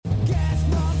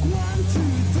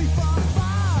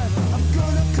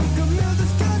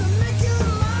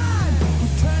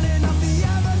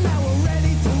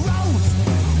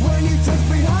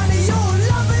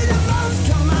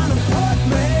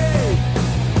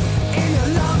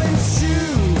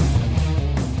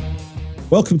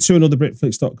Welcome to another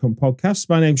Britflix.com podcast.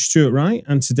 My name's Stuart Wright,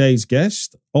 and today's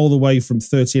guest, all the way from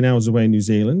 13 hours away in New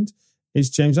Zealand, is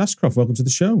James Ashcroft. Welcome to the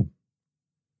show.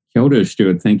 Kia ora,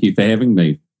 Stuart. Thank you for having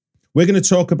me. We're going to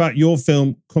talk about your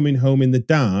film, Coming Home in the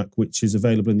Dark, which is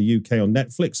available in the UK on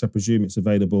Netflix. I presume it's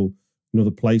available in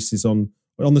other places on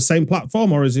the same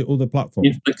platform, or is it other platforms?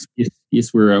 Netflix,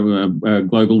 yes, we're a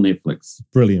global Netflix.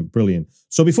 Brilliant.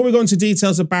 So before we go into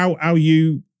details about how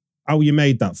you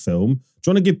made that film, do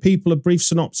you want to give people a brief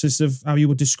synopsis of how you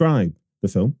would describe the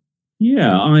film?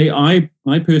 Yeah, I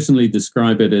personally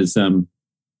describe it as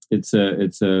it's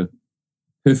a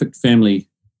perfect family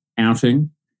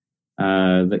outing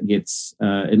that gets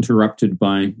interrupted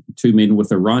by two men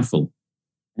with a rifle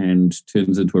and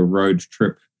turns into a road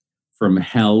trip from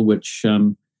hell, which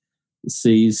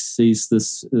sees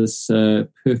this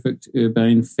perfect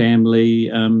urbane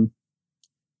family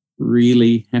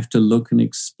really have to look and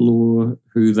explore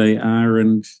who they are,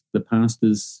 and the past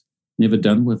is never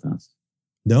done with us.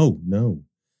 No.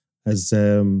 As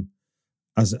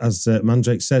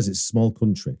Mandrake says, it's a small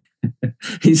country.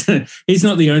 He's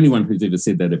not the only one who's ever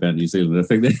said that about New Zealand. I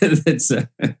think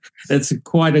that's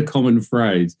quite a common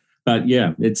phrase. But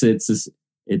yeah, it's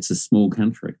a small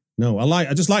country. No,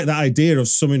 I just like that idea of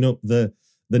summing up the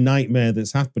nightmare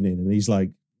that's happening, and he's like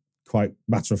quite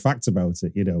matter of fact about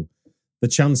it. You know, the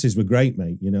chances were great,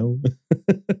 mate. You know,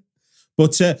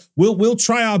 but we'll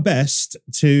try our best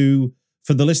to,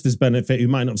 for the listeners' benefit who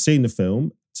might not have seen the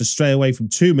film, to stray away from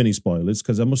too many spoilers,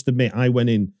 because I must admit I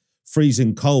went in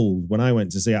freezing cold when I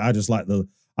went to see it. I just like the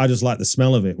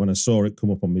smell of it when I saw it come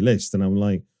up on my list, and I'm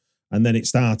like, and then it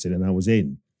started and I was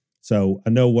in. So I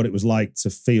know what it was like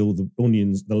to feel the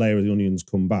layer of the onions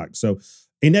come back. So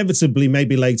inevitably,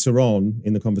 maybe later on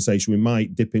in the conversation, we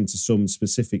might dip into some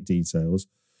specific details,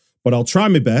 but I'll try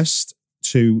my best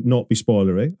to not be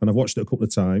spoilery. And I've watched it a couple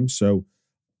of times, so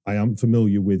I am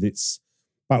familiar with its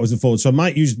backwards and forwards. So I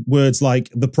might use words like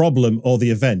the problem or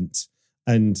the event,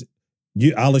 and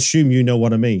I'll assume you know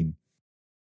what I mean.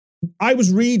 I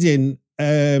was reading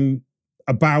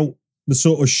about the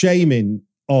sort of shaming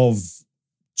of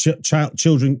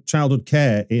childhood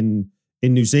care in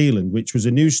New Zealand, which was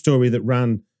a news story that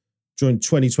ran during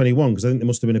 2021, because I think there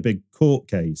must have been a big court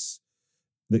case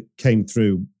that came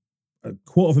through.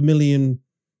 250,000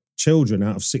 children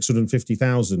out of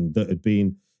 650,000 that had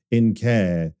been in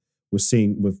care were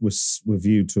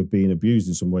viewed to have been abused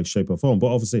in some way, shape, or form. But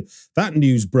obviously, that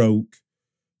news broke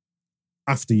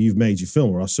after you've made your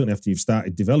film, or certainly after you've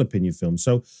started developing your film.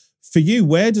 So, for you,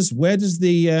 where does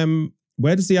the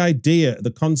idea,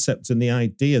 the concept, and the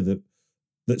idea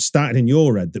that started in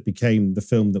your head that became the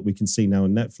film that we can see now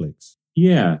on Netflix?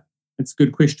 Yeah, that's a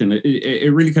good question.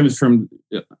 It really comes from,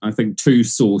 I think, two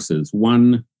sources.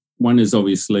 One is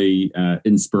obviously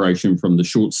inspiration from the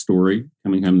short story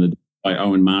Coming Home by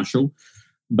Owen Marshall,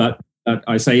 but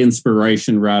I say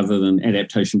inspiration rather than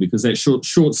adaptation, because that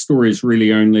short story is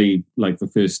really only like the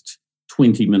first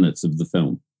 20 minutes of the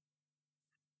film.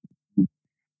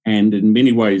 And in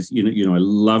many ways, you know, I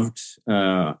loved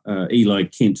Eli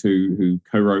Kent, who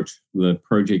co-wrote the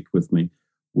project with me.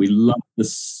 We loved the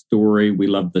story, we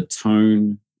loved the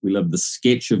tone, we loved the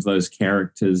sketch of those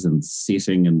characters and the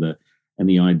setting, and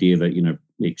the idea that, you know,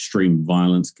 extreme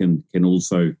violence can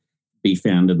also be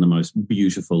found in the most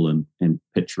beautiful and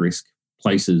picturesque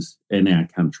places in our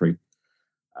country.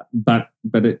 But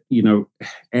it, you know,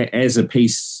 as a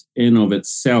piece in of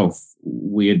itself,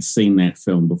 we had seen that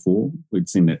film before. We'd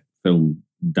seen that film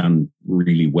done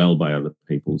really well by other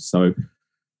people. So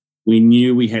we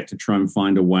knew we had to try and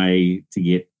find a way to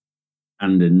get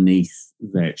underneath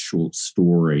that short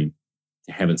story,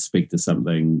 to have it speak to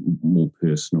something more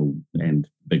personal and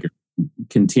bigger,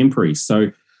 contemporary.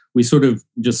 So we sort of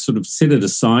set it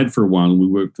aside for a while, and we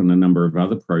worked on a number of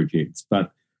other projects.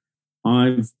 But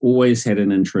I've always had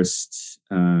an interest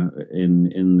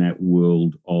in that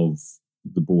world of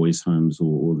the boys' homes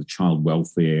or the child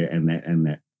welfare, and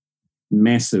that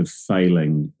massive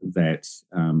failing that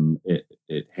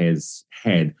it has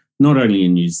had, not only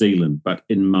in New Zealand but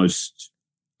in most.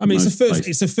 I mean,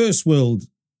 it's a first world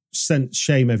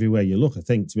shame everywhere you look. I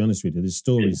think, to be honest with you, there's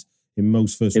stories in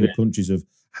most first world countries of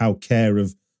how care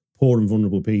of poor and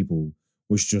vulnerable people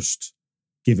was just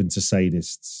given to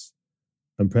sadists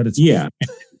and predators. Yeah,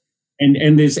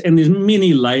 and there's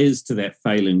many layers to that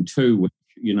failing too, which,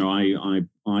 you know,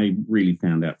 I really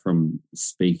found out from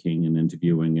speaking and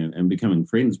interviewing and becoming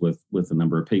friends with a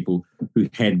number of people who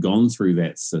had gone through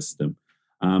that system.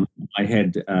 I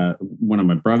had one of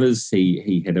my brothers.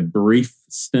 He had a brief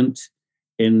stint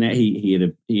in that.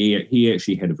 He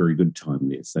actually had a very good time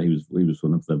there. So he was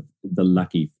one of the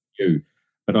lucky few.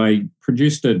 But I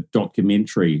produced a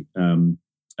documentary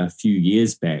a few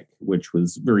years back, which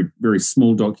was very, very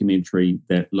small documentary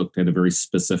that looked at a very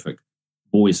specific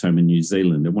boys' home in New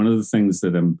Zealand. And one of the things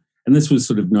that, and this was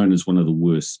sort of known as one of the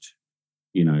worst,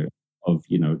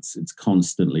 it's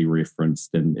constantly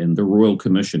referenced, and the Royal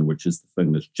Commission, which is the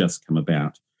thing that's just come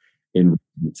about in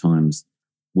recent times,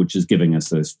 which is giving us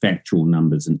those factual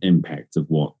numbers and impacts of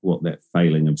what that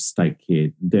failing of state care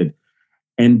did.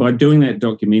 And by doing that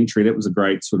documentary, that was a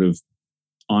great sort of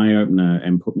eye-opener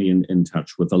and put me in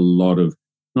touch with a lot of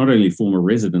not only former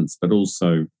residents, but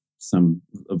also some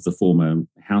of the former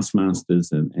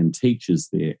housemasters and teachers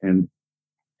there. And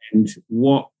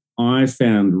what I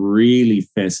found really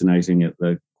fascinating at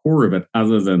the core of it,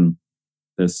 other than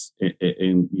this,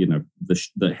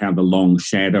 how the long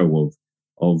shadow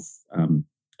of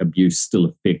abuse still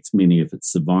affects many of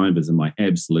its survivors, and my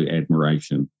absolute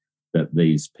admiration that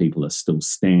these people are still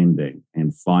standing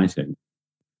and fighting,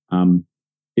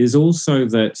 is also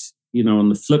that, on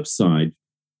the flip side,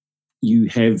 you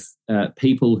have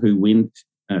people who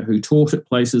who taught at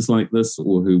places like this,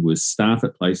 or who were staff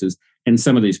at places, and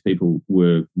some of these people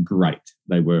were great.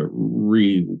 They were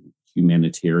real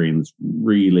humanitarians,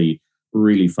 really,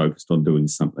 really focused on doing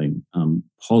something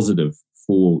positive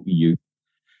for you.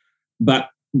 But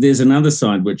there's another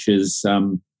side, which is,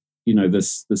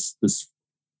 this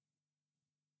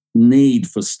need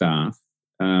for staff,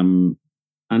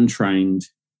 untrained,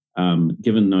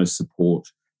 given no support.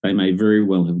 They may very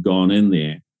well have gone in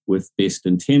there with best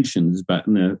intentions, but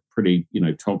in a pretty,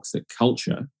 toxic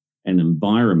culture and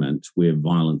environment where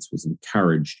violence was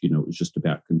encouraged. It was just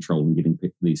about control and getting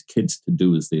these kids to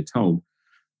do as they're told.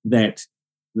 That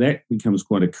becomes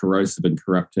quite a corrosive and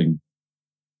corrupting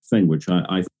thing, which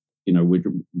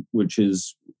which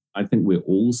is, I think we're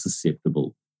all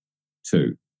susceptible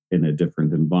to in a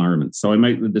different environment. So I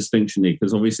make the distinction there,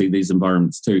 because obviously these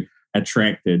environments too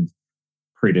attracted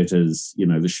predators.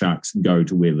 The sharks go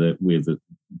to where the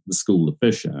school of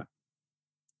fish are,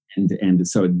 and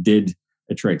so it did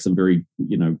attract some very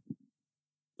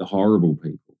horrible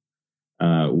people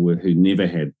who never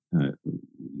had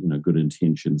good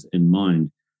intentions in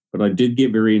mind. But I did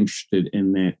get very interested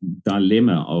in that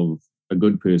dilemma of a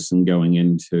good person going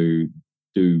in to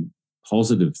do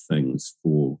positive things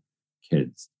for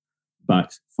kids,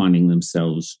 but finding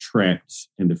themselves trapped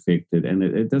and affected. And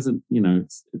it doesn't,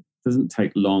 it doesn't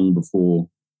take long before,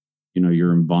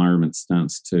 your environment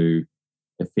starts to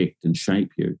affect and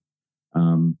shape you,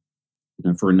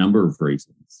 for a number of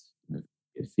reasons.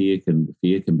 Fear can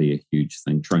be a huge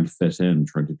thing, trying to fit in,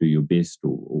 trying to do your best,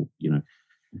 or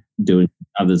doing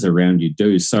what others around you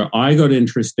do. So I got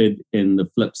interested in the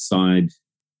flip side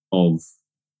of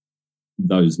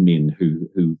those men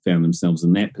who found themselves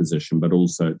in that position, but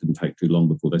also it didn't take too long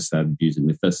before they started using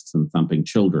their fists and thumping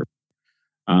children.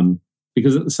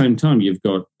 Because at the same time, you've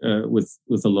got, with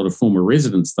a lot of former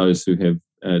residents, those who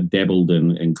have dabbled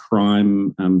in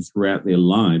crime throughout their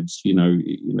lives,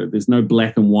 there's no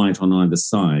black and white on either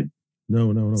side.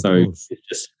 No. So it's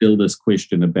just still this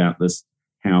question about this,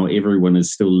 how everyone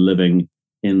is still living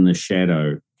in the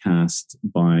shadow cast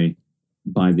by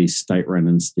these state-run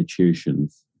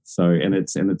institutions. So, and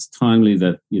it's timely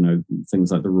that,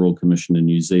 things like the Royal Commission in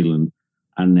New Zealand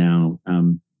are now,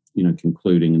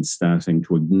 concluding and starting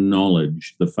to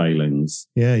acknowledge the failings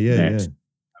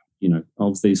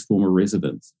of these former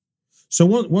residents. So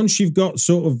once you've got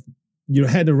sort of your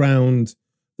head around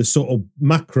the sort of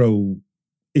macro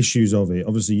issues of it,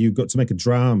 obviously you've got to make a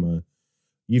drama.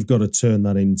 You've got to turn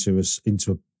that into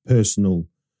a personal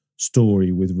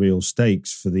story with real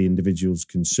stakes for the individuals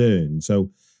concerned.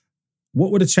 So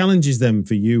what were the challenges then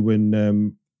for you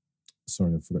when,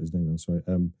 sorry, I forgot his name now, sorry.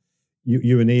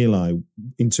 You and Eli,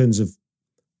 in terms of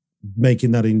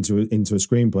making that into a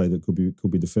screenplay that could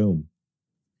be the film?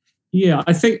 Yeah,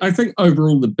 I think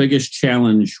overall the biggest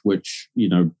challenge, which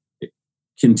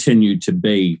continued to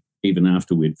be even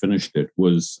after we'd finished it,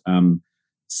 was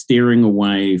steering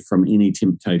away from any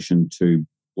temptation to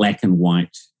black and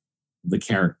white the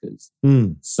characters.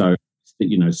 So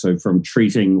from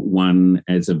treating one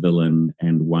as a villain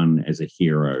and one as a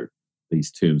hero, these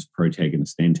terms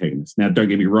protagonist, antagonist. Now, don't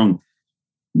get me wrong,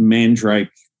 Mandrake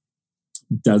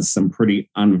does some pretty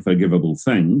unforgivable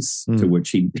things to which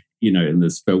he, in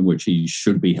this film, which he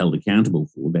should be held accountable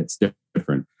for. That's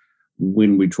different.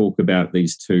 When we talk about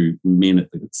these two men at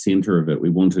the center of it, we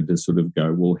wanted to sort of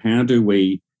go, well, how do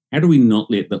we not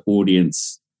let the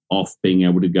audience off being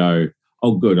able to go,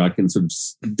 oh, good, I can sort of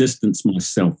distance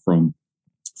myself from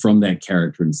that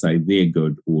character and say they're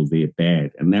good or they're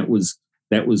bad. And that was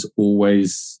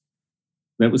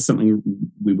something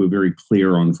we were very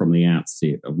clear on from the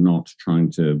outset, of not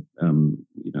trying to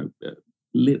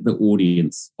let the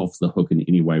audience off the hook in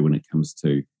any way when it comes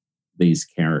to these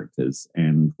characters.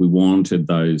 And we wanted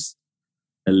those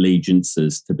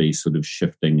allegiances to be sort of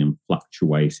shifting and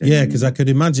fluctuating. Yeah, because I could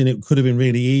imagine it could have been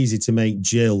really easy to make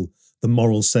Jill the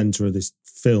moral center of this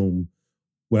film,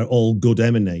 where all good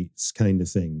emanates, kind of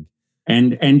thing.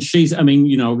 And she's, I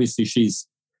mean, obviously she's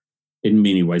in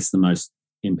many ways the most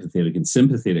empathetic and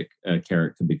sympathetic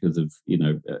character because of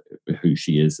who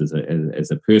she is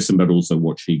as a person, but also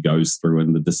what she goes through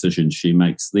and the decisions she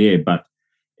makes there. But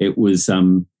it was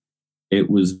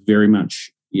very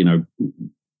much,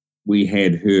 we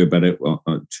had her, but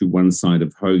to one side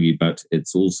of Hoagie, but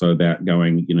it's also about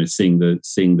going,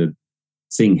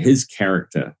 seeing his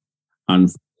character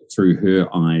unfold through her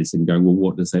eyes and going, well,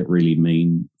 what does that really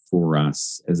mean for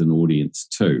us as an audience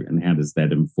too? And how does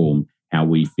that inform how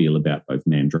we feel about both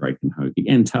Mandrake and Hoagie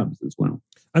and Tubbs as well?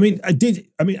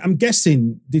 I'm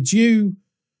guessing, did you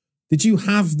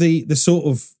have the sort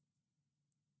of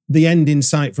the end in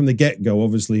sight from the get-go?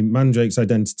 Obviously, Mandrake's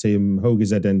identity and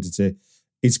Hoagie's identity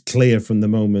is clear from the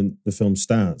moment the film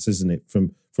starts, isn't it?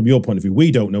 From your point of view,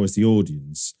 we don't know as the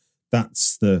audience.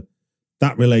 That's that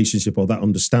relationship or that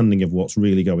understanding of what's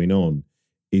really going on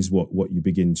is what you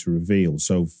begin to reveal.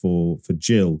 So for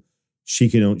Jill,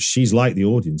 she's like the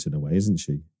audience in a way, isn't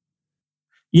she?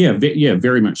 Yeah,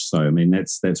 very much so. I mean,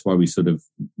 that's why we sort of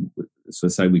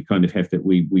say we kind of have to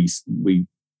we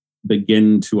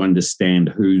begin to understand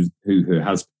who her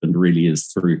husband really is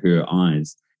through her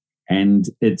eyes, and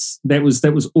that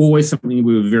was always something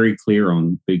we were very clear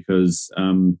on because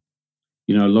a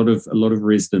lot of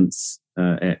residents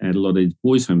at a lot of these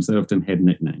boys' homes, they often had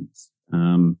nicknames.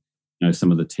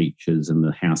 Some of the teachers and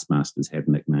the housemasters had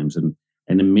nicknames, and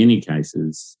in many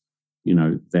cases,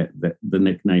 that the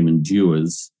nickname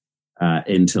endures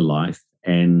into life.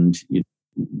 And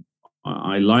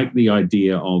I like the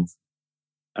idea of,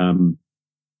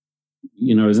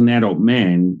 as an adult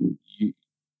man,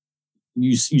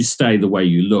 you stay the way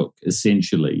you look.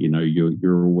 Essentially,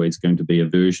 you're always going to be a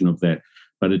version of that.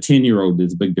 But a 10-year-old,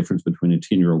 there's a big difference between a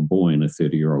 10-year-old boy and a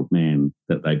 30-year-old man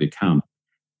that they become.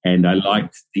 And I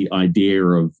liked the idea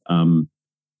of,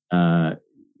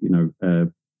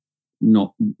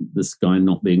 not this guy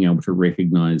not being able to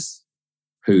recognize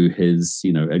who his,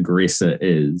 aggressor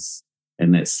is,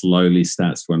 and that slowly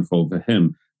starts to unfold for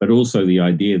him. But also the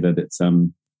idea that it's,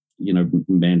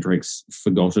 Mandrake's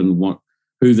forgotten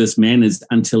who this man is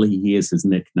until he hears his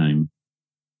nickname,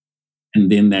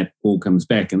 and then that all comes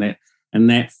back, and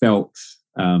that felt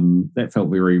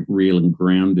very real and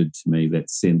grounded to me.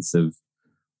 That sense of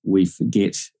we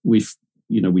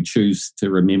choose to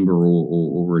remember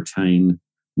or retain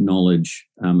knowledge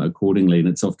accordingly, and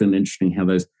it's often interesting how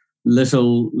those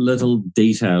little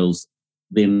details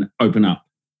then open up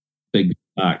big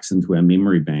sparks into our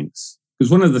memory banks.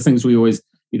 Because one of the things we always,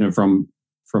 from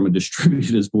a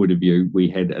distributor's point of view, we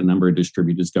had a number of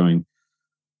distributors going,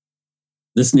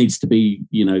 this needs to be,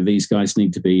 these guys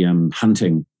need to be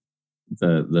hunting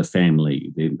the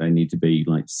family. They need to be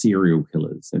like serial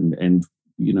killers. And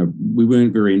we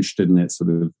weren't very interested in that sort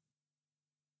of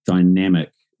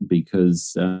dynamic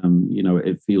because,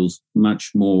 it feels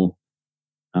much more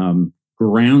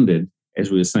grounded. As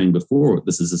we were saying before,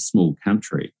 this is a small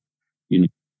country. And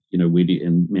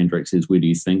Mandrake says, where do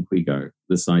you think we go?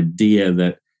 This idea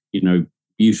that,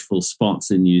 beautiful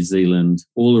spots in New Zealand,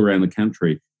 all around the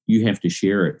country, you have to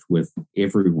share it with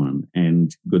everyone,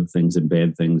 and good things and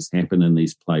bad things happen in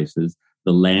these places.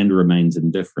 The land remains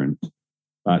indifferent,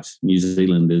 but New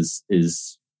Zealand is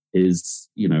the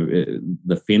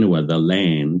whenua, the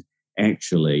land,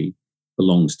 actually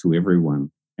belongs to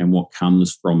everyone, and what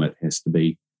comes from it has to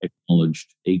be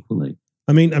acknowledged equally.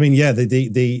 I mean, yeah.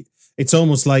 The it's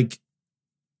almost like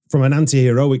from an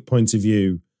anti-heroic point of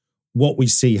view, what we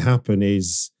see happen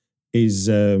is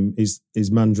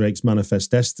Mandrake's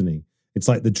manifest destiny. It's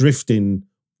like the drifting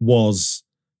was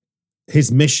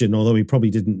his mission, although he probably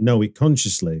didn't know it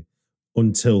consciously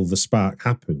until the spark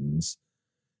happens.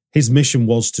 His mission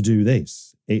was to do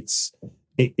this.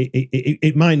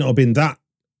 It might not have been that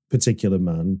particular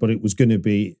man, but it was going to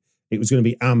be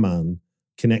a man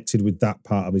connected with that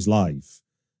part of his life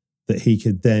that he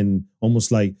could then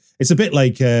almost like, it's a bit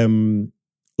like an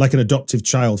adoptive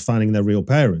child finding their real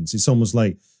parents. It's almost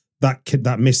like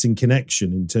that missing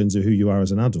connection in terms of who you are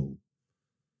as an adult.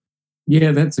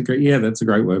 Yeah, that's a great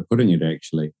way of putting it,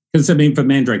 actually. Because for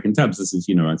Mandrake and Tubbs, this is,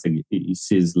 I think he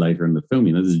says later in the film,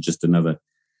 this is just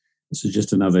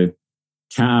another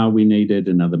car we needed,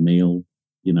 another meal,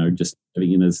 this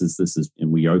is,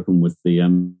 and we open with the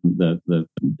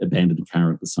abandoned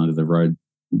car at the side of the road,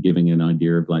 giving an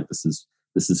idea of like, this is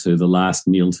who the last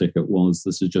meal ticket was.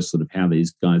 This is just sort of how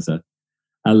these guys are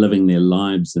are living their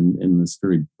lives in this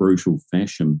very brutal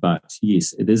fashion. But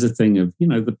yes, it is a thing of,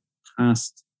 the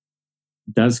past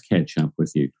does catch up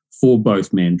with you for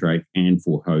both Mandrake and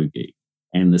for Hoagie,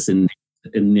 and this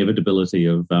inevitability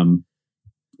of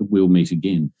we'll meet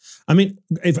again. I mean,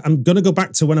 if I'm going to go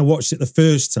back to when I watched it the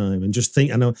first time and just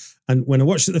think, and when I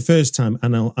watched it the first time,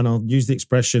 and I'll use the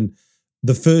expression,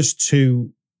 the first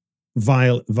two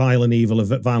violent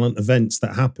events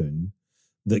that happen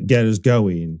that get us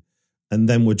going, and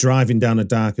then we're driving down a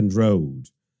darkened road.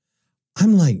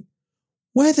 I'm like,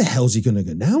 where the hell's he going to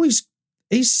go now?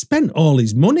 He's spent all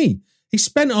his money. He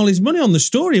spent all his money on the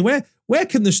story. Where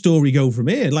can the story go from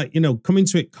here? Like, coming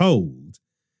to it cold,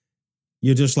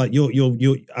 you're just like,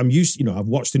 I'm used, I've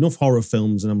watched enough horror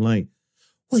films, and I'm like,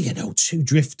 well, two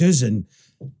drifters and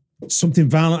something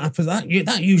violent after that.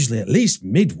 That usually at least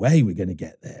midway we're going to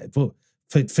get there. But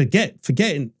forget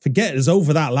us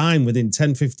over that line within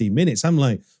 10, 15 minutes. I'm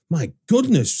like, my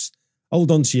goodness,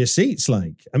 hold on to your seats.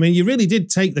 Like, I mean, you really did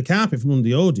take the carpet from under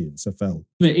the audience, I felt.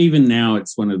 Even now,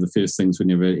 it's one of the first things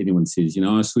whenever anyone says,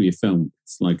 I saw your film.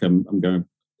 It's like I'm going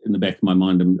in the back of my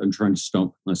mind. I'm trying to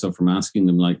stop myself from asking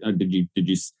them, like, oh, did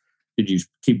you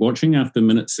keep watching after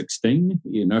minute 16?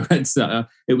 It's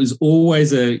it was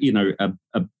always a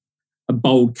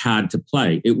bold card to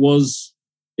play. It was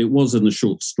in the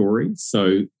short story.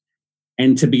 So,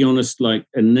 and to be honest, like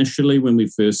initially when we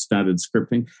first started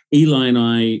scripting, Eli and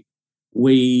I,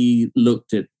 we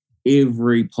looked at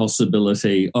every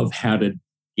possibility of how to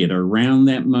get around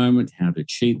that moment, how to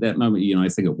cheat that moment. I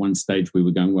think at one stage we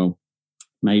were going, well,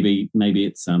 maybe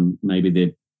it's maybe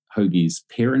they're Hoagie's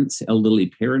parents, elderly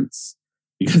parents,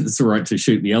 because it's all right to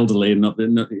shoot the elderly and not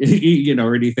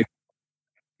or anything.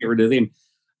 Get rid of them.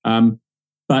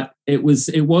 But it was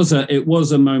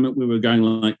a moment we were going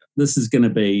like, this is going to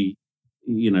be,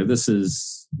 this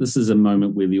is a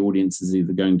moment where the audience is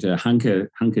either going to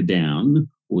hunker down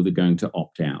or they're going to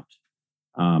opt out.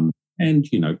 And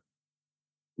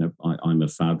I'm a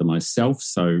father myself,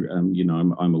 so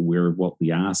I'm aware of what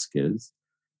the ask is.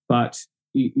 But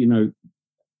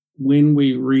when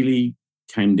we really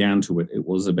came down to it, it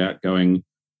was about going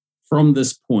from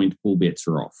this point, all bets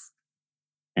are off,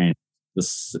 and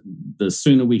the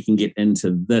sooner we can get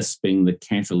into this being the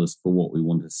catalyst for what we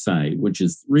want to say, which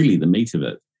is really the meat of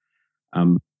it,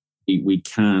 we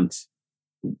can't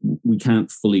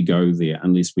fully go there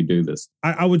unless we do this.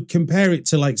 I would compare it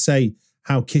to, like, say,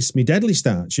 how Kiss Me Deadly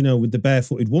starts, with the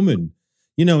barefooted woman.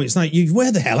 It's like,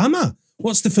 where the hell am I?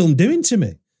 What's the film doing to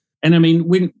me? And I mean,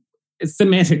 when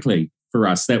thematically for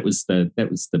us, that was the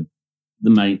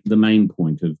main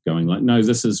point of going like, no,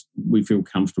 we feel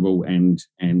comfortable and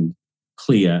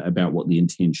clear about what the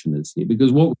intention is here,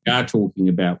 because what we are talking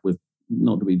about, with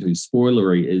not to be too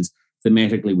spoilery, is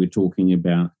thematically we're talking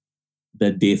about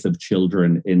the death of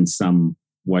children in some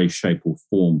way, shape, or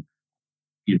form.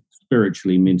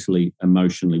 Spiritually, mentally,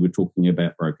 emotionally, we're talking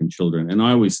about broken children. And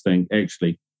I always think,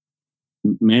 actually,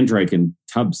 Mandrake and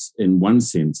Tubbs, in one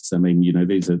sense, I mean,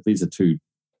 these are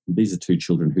two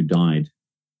children who died.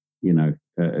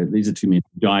 These are two men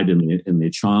who died in their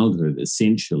childhood,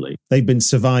 essentially. They've been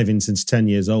surviving since 10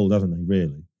 years old, haven't they,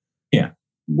 really? Yeah.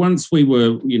 Once we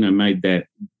were, made that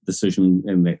decision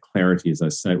and that clarity, as I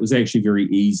say, it was actually very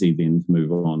easy then to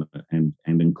move on and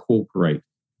incorporate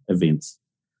events.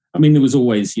 I mean, there was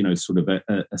always, sort of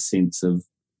a sense of,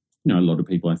 a lot of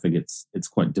people, I think it's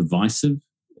quite divisive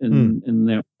in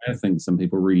that way. I think some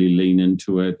people really lean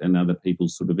into it, and other people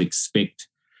sort of expect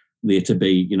there to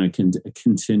be, a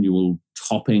continual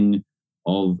topping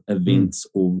of events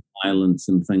or violence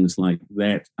and things like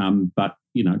that. But,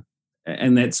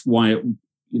 and that's why,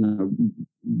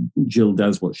 Jill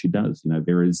does what she does.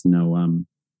 There is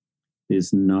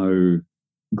there's no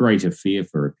greater fear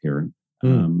for a parent.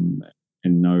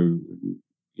 And no,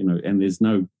 and there's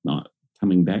no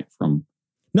coming back from.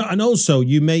 No, and also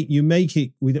you make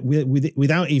it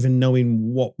without even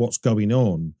knowing what's going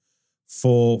on.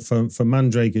 For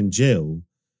Mandrake and Jill,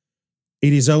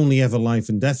 it is only ever life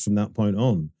and death from that point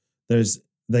on.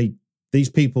 These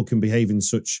people can behave in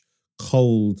such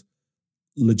cold,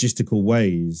 logistical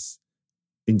ways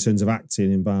in terms of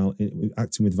acting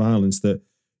with violence, that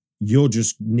you're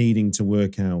just needing to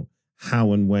work out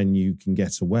how and when you can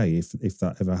get away if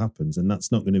that ever happens. And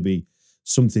that's not going to be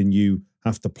something you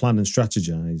have to plan and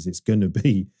strategize. It's going to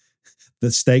be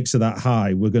the stakes are that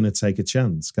high, we're going to take a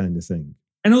chance kind of thing.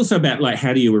 And also about, like,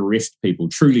 how do you arrest people,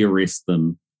 truly arrest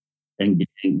them and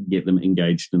get them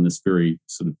engaged in this very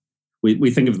sort of,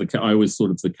 we think of I always thought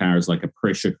of the car as like a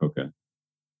pressure cooker.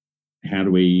 How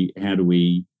do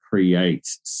we create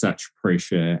such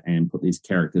pressure and put these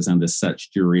characters under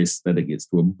such duress that it gets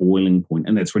to a boiling point,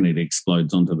 and that's when it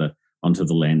explodes onto the onto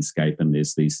the landscape, and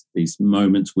there's these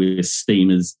moments where steam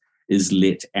is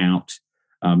let out,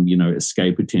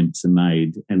 escape attempts are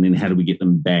made, and then how do we get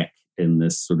them back in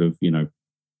this sort of,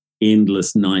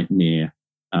 endless nightmare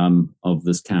of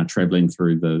this car travelling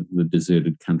through the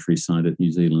deserted countryside of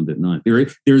New Zealand at night. There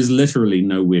is literally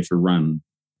nowhere to run.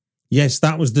 Yes,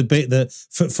 that was the bit that,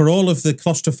 for all of the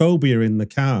claustrophobia in the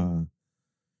car,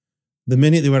 the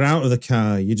minute they were out of the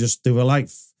car, they were like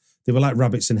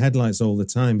rabbits in headlights all the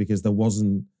time, because there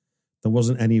wasn't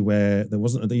anywhere,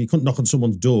 you couldn't knock on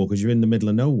someone's door because you're in the middle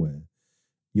of nowhere.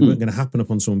 You weren't going to happen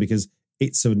upon someone because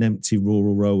it's an empty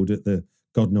rural road at the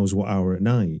God knows what hour at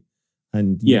night.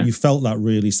 And you felt that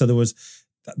really. So there was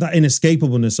that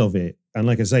inescapableness of it. And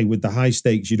like I say, with the high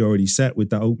stakes you'd already set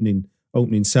with that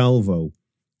opening salvo,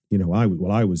 I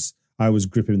was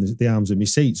gripping the arms of my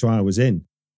seat, so I was in.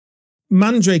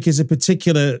 Mandrake is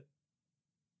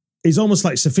he's almost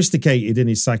like sophisticated in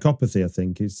his psychopathy, I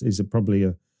think, is probably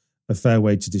a fair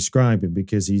way to describe him,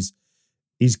 because he's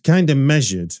kind of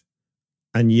measured,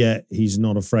 and yet he's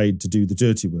not afraid to do the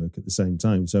dirty work at the same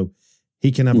time. So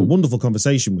he can have a wonderful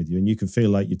conversation with you, and you can feel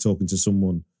like you're talking to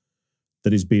someone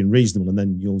that is being reasonable, and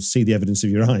then you'll see the evidence of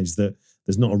your eyes that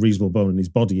there's not a reasonable bone in his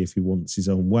body if he wants his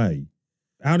own way.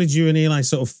 How did you and Eli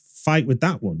sort of fight with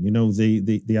that one?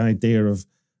 The idea of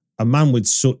a man with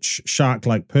such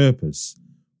shark-like purpose,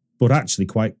 but actually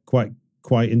quite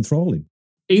enthralling.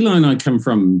 Eli and I come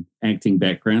from acting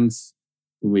backgrounds.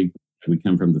 We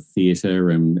come from the theatre,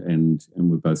 and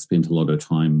we both spent a lot of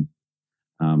time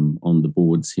on the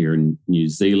boards here in New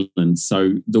Zealand.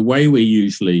 So the way we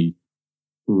usually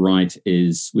write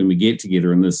is, when we get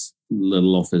together in this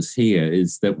little office here,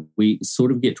 is that we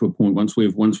sort of get to a point, once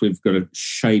we've got a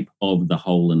shape of the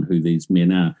whole and who these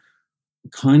men are,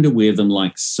 kind of wear them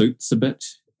like suits a bit.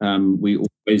 We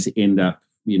always end up,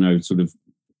 sort of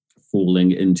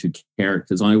falling into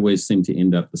characters. I always seem to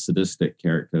end up the sadistic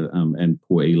character, and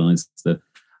poor Eli's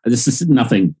this is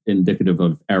nothing indicative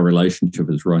of our relationship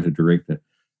as writer-director.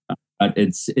 But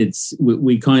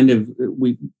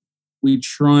we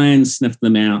try and sniff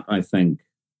them out, I think,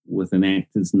 with an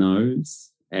actor's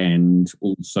nose, and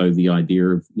also the idea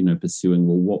of, pursuing,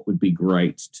 well, what would be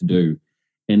great to do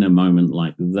in a moment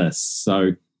like this.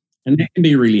 So, and that can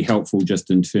be really helpful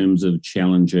just in terms of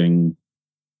challenging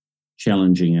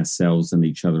ourselves and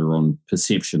each other on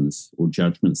perceptions or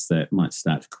judgments that might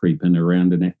start to creep in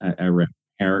around around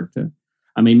character.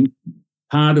 I mean,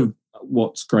 part of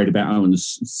what's great about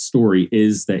Owen's story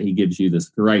is that he gives you this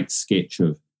great sketch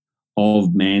of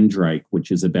Mandrake, which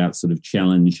is about sort of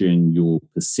challenging your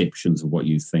perceptions of what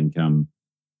you think,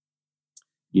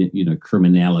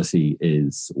 criminality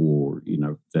is, or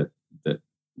that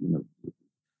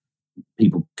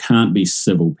people can't be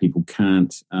civil, people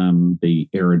can't be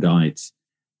erudite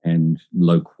and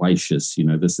loquacious.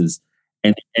 This is,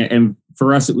 and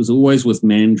for us, it was always with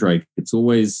Mandrake. It's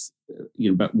always,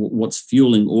 but what's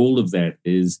fueling all of that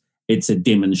is it's a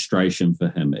demonstration for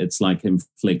him. It's like him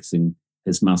flexing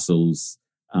his muscles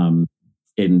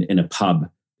in a pub,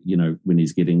 when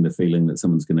he's getting the feeling that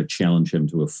someone's going to challenge him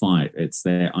to a fight. It's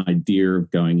that idea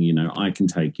of going, I can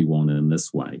take you on in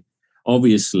this way.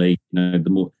 Obviously,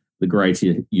 the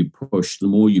greater you push, the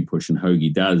more you push, and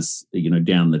Hoagie does,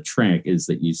 down the track, is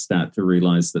that you start to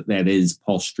realize that is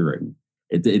posturing.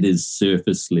 It is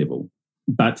surface level.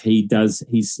 But he's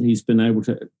been able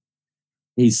to,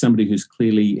 he's somebody who's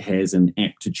clearly has an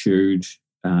aptitude,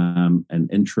 an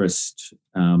interest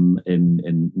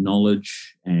in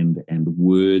knowledge and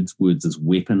words as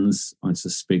weapons. I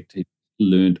suspect he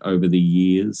learned over the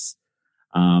years,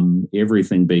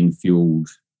 everything being fueled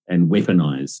and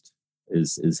weaponized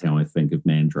is how I think of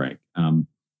Mandrake.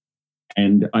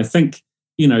 And I think,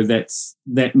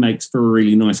 that makes for a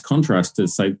really nice contrast to,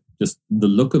 say, just the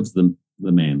look of the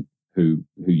man who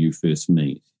you first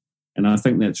meet. And I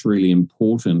think that's really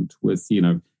important with,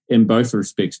 in both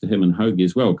respects to him and Hoagie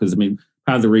as well. Because,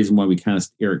 part of the reason why we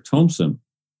cast Eric Thompson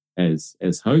as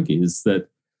Hoagie is that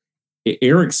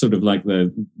Eric's sort of like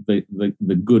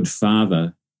the good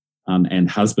father and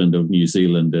husband of New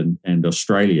Zealand and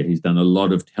Australia. He's done a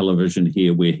lot of television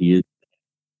here where he is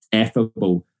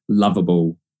affable,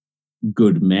 lovable,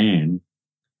 good man.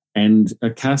 And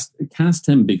cast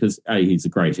him because A, he's a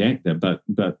great actor,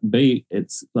 but B,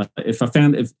 it's like if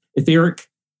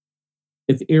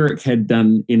Eric had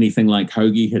done anything like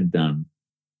Hoagie had done,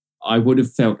 I would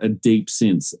have felt a deep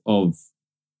sense of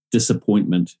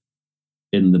disappointment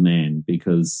in the man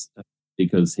because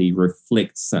he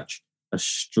reflects such a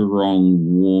strong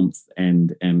warmth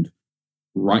and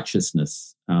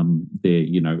righteousness there.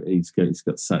 He's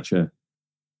got such a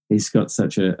he's got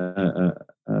such an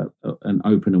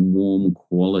open and warm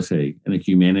quality and a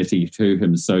humanity to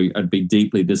him. So I'd be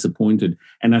deeply disappointed.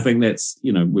 And I think that's,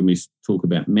 when we talk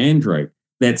about Mandrake,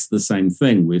 that's the same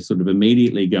thing. We're sort of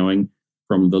immediately going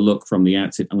from the look from the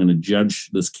outset, I'm going to judge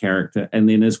this character. And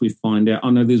then as we find out, oh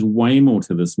no, there's way more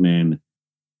to this man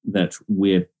that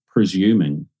we're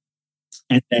presuming.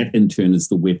 And that in turn is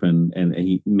the weapon.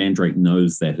 And Mandrake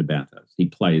knows that about us. He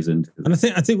plays into it. And I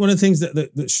think one of the things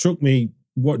that struck me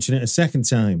watching it a second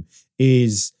time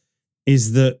is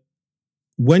that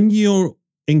when you're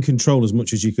in control, as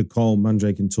much as you could call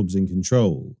Mandrake and Tubbs in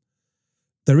control,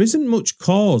 there isn't much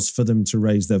cause for them to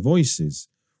raise their voices.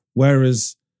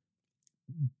 Whereas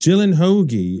Jill and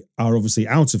Hoagie are obviously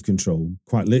out of control,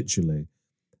 quite literally.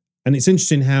 And it's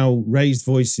interesting how raised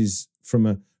voices from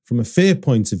a fear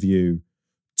point of view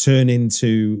turn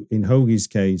into, in Hoagie's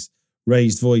case,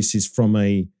 raised voices from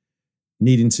a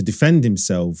needing to defend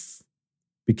himself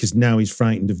because now he's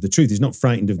frightened of the truth. He's not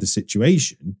frightened of the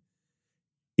situation.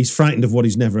 He's frightened of what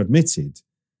he's never admitted.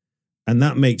 And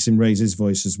that makes him raise his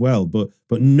voice as well. But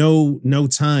no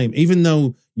time, even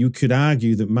though you could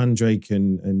argue that Mandrake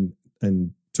and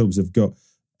Tubbs have got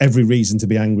every reason to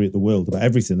be angry at the world about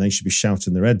everything they should be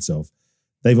shouting their heads off,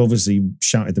 they've obviously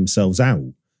shouted themselves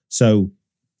out. So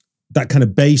that kind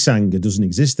of base anger doesn't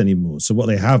exist anymore. So what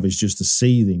they have is just a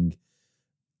seething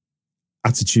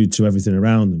attitude to everything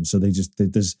around them. So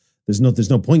there's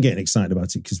no point getting excited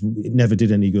about it because it never did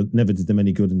them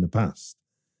any good in the past.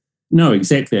 No,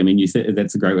 exactly. I mean,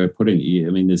 that's a great way of putting it.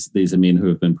 I mean, these are men who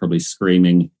have been probably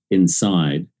screaming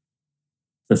inside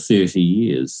for 30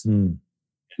 years. And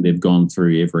they've gone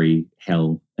through every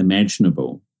hell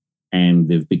imaginable and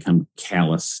they've become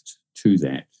calloused to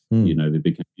that. They've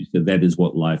become used to that is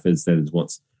what life is, that is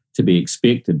what's to be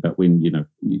expected. But when,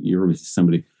 you're obviously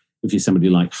somebody, if you're somebody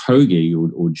like Hoagie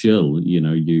or Jill,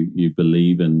 you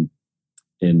believe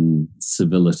in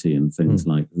civility and things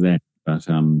like that. But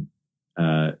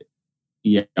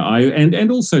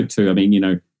and also too, I mean,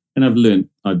 and I've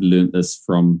learned this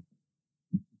from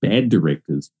bad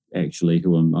directors actually,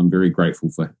 who I'm very grateful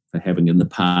for having in the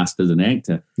past as an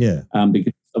actor. Yeah.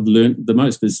 Because I've learned the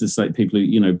most is just like people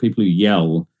who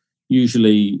yell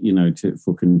usually,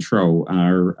 for control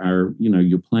are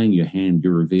you're playing your hand,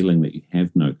 you're revealing that you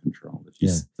have no control.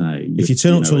 If you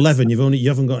turn up to 11, you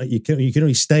can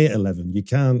only stay at 11. You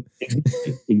can't.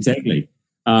 Exactly.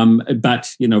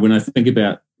 But when I think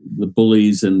about the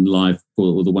bullies in life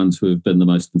or the ones who have been the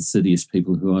most insidious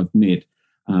people who I've met,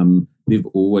 they've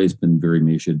always been very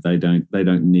measured. They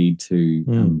don't need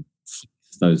to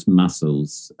flex those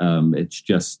muscles.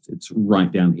 It's right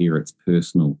down here. It's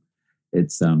personal.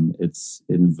 It's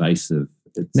invasive.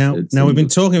 Now we've been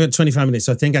talking about 25 minutes,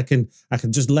 so I think I can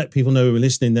just let people know who are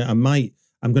listening that I'm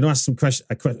going to ask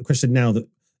a question now that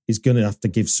is going to have to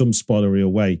give some spoilery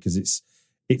away because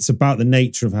it's about the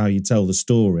nature of how you tell the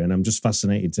story, and I'm just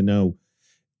fascinated to know,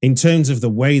 in terms of the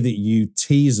way that you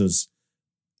tease us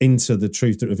into the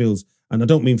truth that reveals, and I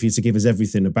don't mean for you to give us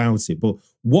everything about it, but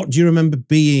what do you remember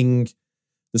being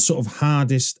the sort of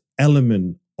hardest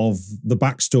element of the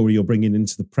backstory you're bringing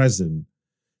into the present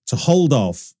to hold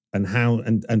off and how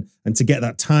and to get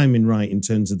that timing right in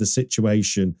terms of the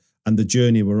situation and the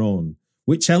journey we're on?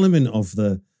 Which element of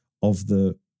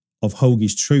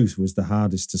Hoagie's truth was the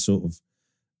hardest to sort of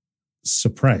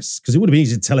suppress? Because it would have been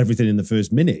easy to tell everything in the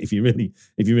first minute if you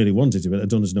really wanted to, but it had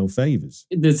done us no favors.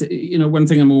 There's one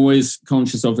thing I'm always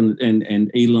conscious of,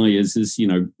 and Eli is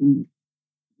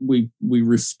we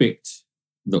respect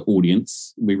the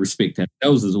audience, we respect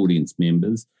ourselves as audience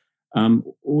members.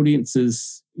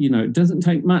 Audiences, it doesn't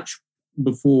take much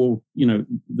before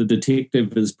the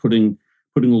detective is putting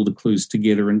all the clues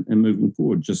together and moving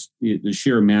forward. Just the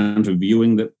sheer amount of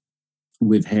viewing that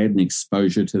we've had and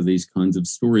exposure to these kinds of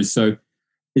stories. So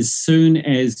as soon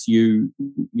as you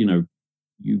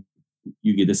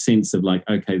get a sense of like,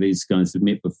 okay, these guys have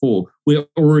met before, we're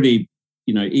already,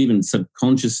 even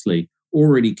subconsciously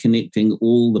already connecting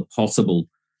all the possible,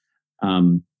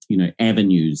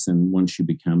 avenues. And once you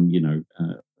become,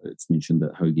 it's mentioned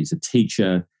that Hoagie's a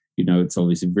teacher, it's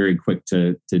obviously very quick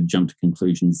to jump to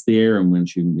conclusions there. And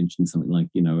once you mention something like,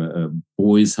 a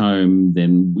boys' home,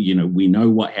 then, we know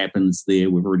what happens there.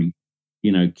 We've already,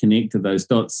 connected those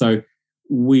dots. So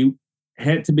we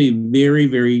had to be very,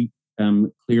 very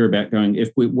clear about going,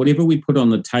 whatever we put on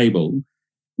the table,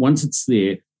 once it's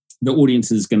there, the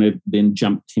audience is going to then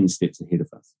jump 10 steps ahead of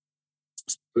us.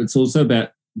 So it's also about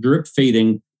drip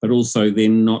feeding, but also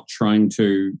then not trying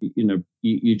to,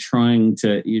 you're trying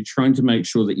to make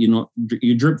sure that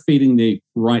you're drip feeding the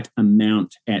right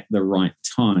amount at the right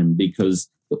time,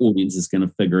 because the audience is going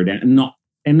to figure it out, and not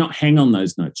and not hang on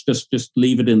those notes. Just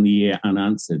leave it in the air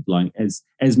unanswered, like as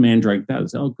Mandrake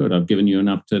does. Oh, good, I've given you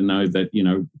enough to know that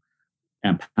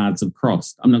our paths have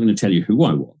crossed. I'm not going to tell you who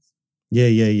I was. Yeah.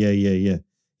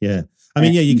 I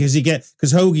mean, because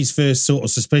Hoagie's first sort of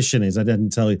suspicion is I didn't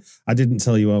tell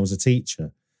you I was a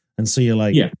teacher, and so you're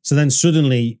like, So then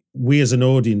suddenly we as an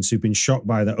audience who've been shocked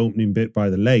by the opening bit by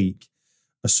the lake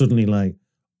are suddenly like,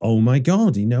 oh my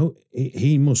God,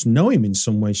 he must know him in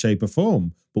some way, shape, or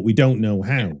form, but we don't know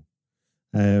how.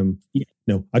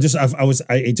 No, I just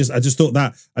thought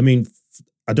that. I mean,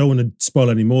 I don't want to spoil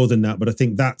any more than that, but I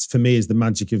think that's for me is the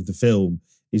magic of the film,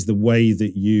 is the way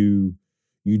that you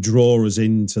draw us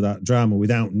into that drama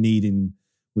without needing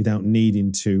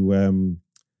to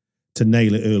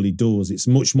nail it early doors. It's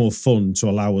much more fun to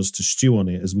allow us to stew on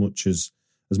it as much as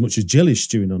Jill is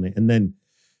stewing on it. And then,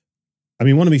 I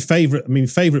mean, one of my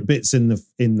favorite bits in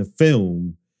the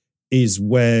film is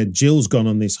where Jill's gone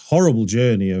on this horrible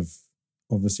journey of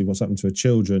obviously what's happened to her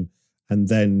children, and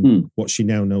then what she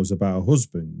now knows about her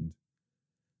husband,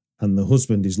 and the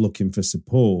husband is looking for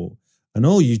support. And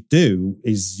all you do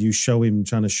is you show him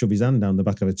trying to shove his hand down the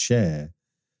back of a chair,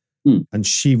 and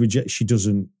she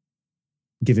doesn't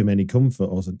give him any comfort,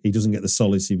 or he doesn't get the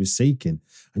solace he was seeking.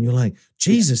 And you're like,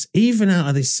 Jesus, even out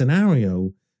of this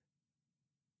scenario,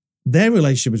 their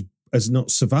relationship has not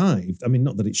survived. I mean,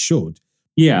 not that it should.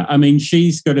 Yeah, I mean,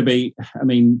 she's got to be. I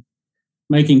mean,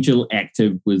 making Jill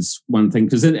active was one thing,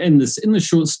 because in the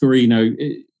short story,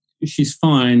 she's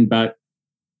fine, but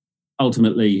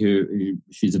ultimately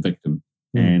she's a victim,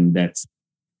 and that's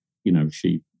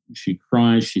she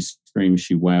cries, she screams,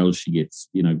 she wails, she gets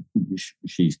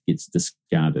she gets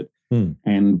discarded,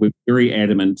 and we're very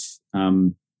adamant,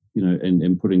 in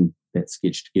putting that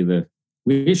sketch together.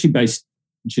 We actually based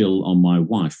Jill on my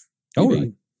wife.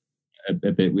 Right. A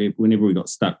bit. Whenever we got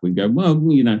stuck, we'd go, well,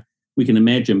 we can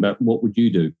imagine, but what would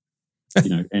you do?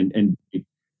 And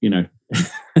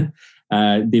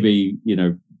Debbie,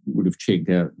 would have checked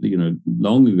out,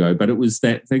 long ago. But it was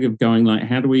that thing of going like,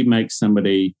 how do we make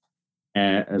somebody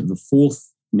the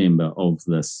fourth member of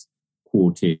this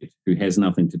quartet who has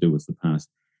nothing to do with the past?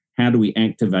 How do we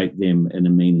activate them in a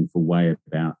meaningful way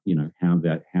about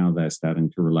how they're starting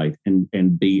to relate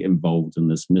and be involved in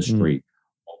this mystery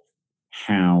of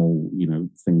how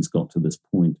things got to this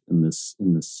point in this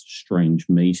strange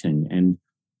meeting,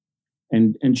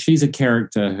 and she's a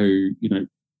character who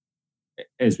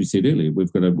as we said earlier,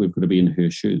 we've got to be in her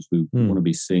shoes. We want to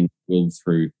be seeing the world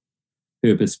through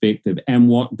her perspective. And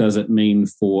what does it mean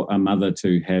for a mother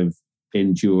to have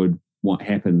endured what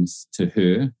happens to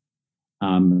her?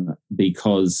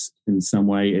 Because in some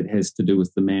way it has to do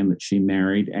with the man that she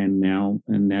married, and now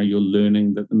you're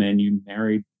learning that the man you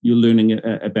married, you're learning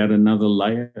about another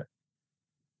layer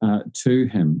to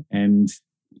him, and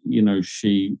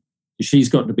she's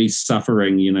got to be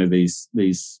suffering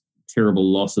these terrible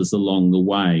losses along the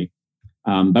way,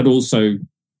 but also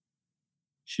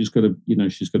she's got to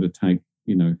take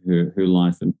her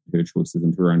life and her choices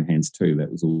into her own hands too.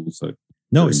 That was also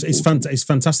it's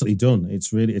fantastically done.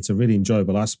 It's a really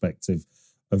enjoyable aspect of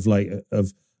they're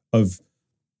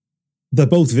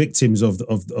both victims of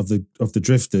the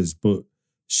drifters, but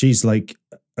she's like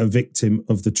a victim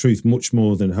of the truth much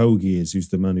more than Hoagie is, who's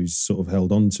the man who's sort of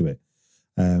held on to it.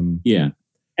 And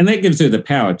that gives her the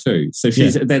power too. So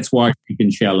that's why she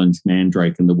can challenge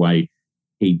Mandrake in the way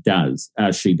she does.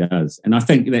 And I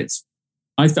think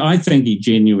I think he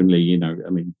genuinely,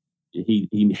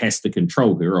 he has to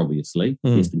control her, obviously.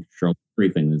 He has to control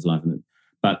everything in his life.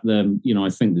 But, I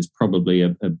think there's probably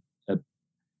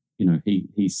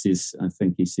he says, I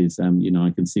can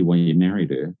see why you married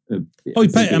her.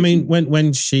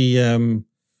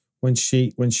 When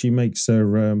she makes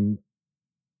her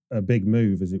a big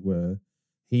move, as it were,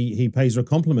 he pays her a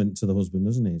compliment to the husband,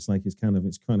 doesn't he? It's like it's kind of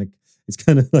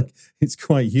like it's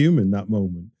quite human, that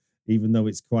moment, even though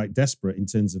it's quite desperate in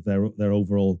terms of their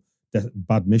overall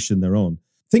bad mission they're on.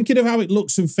 Thinking of how it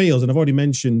looks and feels, and I've already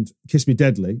mentioned Kiss Me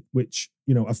Deadly, which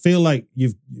I feel like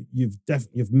you've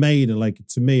made a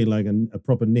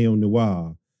proper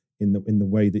neo-noir in the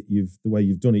way that you've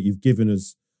done it. You've given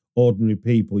us ordinary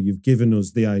people. You've given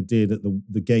us the idea that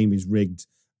the game is rigged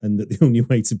and that the only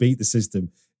way to beat the system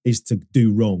is to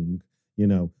do wrong.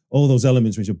 All those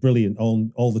elements which are brilliant,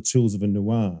 all the tools of a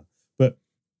noir. But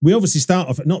we obviously start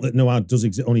off, not that noir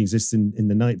only exists in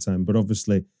the nighttime, but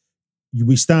obviously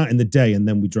we start in the day and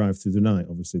then we drive through the night.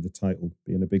 Obviously, the title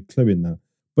being a big clue in that.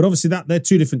 But obviously they're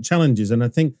two different challenges. And I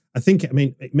think it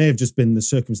may have just been the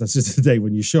circumstances of the day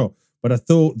when you shot, but I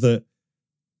thought that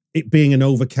it being an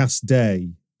overcast day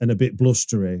and a bit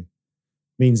blustery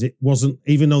means it wasn't,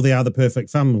 even though they are the perfect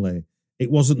family,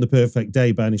 it wasn't the perfect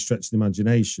day by any stretch of the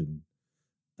imagination.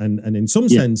 And in some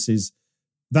senses,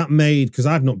 that made, because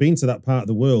I've not been to that part of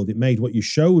the world, it made what you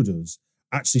showed us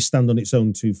actually stand on its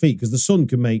own 2 feet, because the sun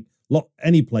can make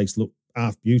any place look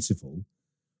half beautiful.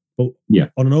 But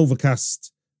on an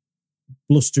overcast,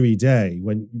 blustery day,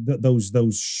 when those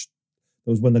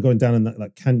when they're going down in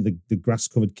the grass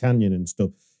covered canyon and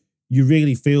stuff, you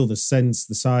really feel the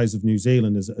size of New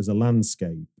Zealand as a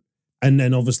landscape. And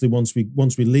then obviously once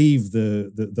we leave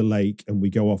the lake and we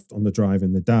go off on the drive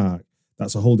in the dark,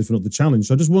 that's a whole different other challenge.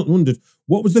 So I just wondered,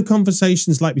 what was the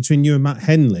conversations like between you and Matt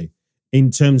Henley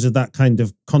in terms of that kind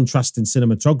of contrasting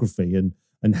cinematography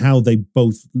and how they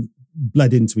both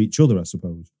bled into each other, I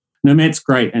suppose? No, Matt's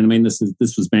great. And I mean, this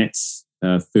was Matt's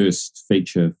first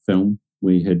feature film.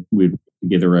 We'd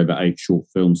together over 8 short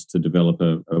films to develop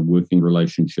a working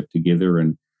relationship together.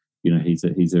 And, you know, he's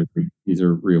a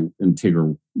real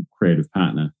integral creative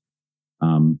partner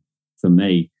for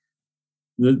me.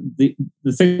 The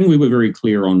thing we were very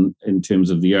clear on in terms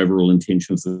of the overall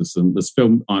intentions of this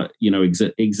film,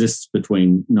 exists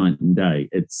between night and day.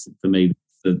 It's, for me,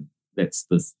 that's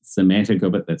the thematic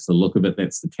of it, that's the look of it,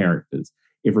 that's the characters.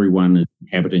 Everyone is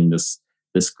inhabiting this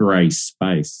grey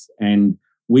space. And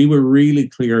we were really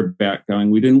clear about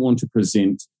we didn't want to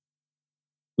present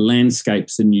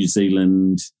landscapes in New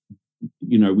Zealand.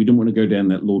 You know, we didn't want to go down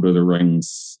that Lord of the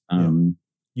Rings.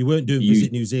 You weren't doing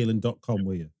visitnewzealand.com,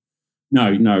 were you? No.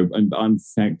 In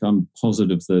fact, I'm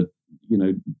positive the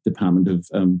Department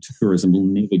of Tourism will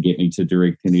never get me to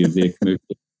direct any of their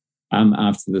commercials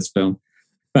after this film.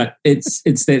 But it's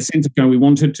that sense of we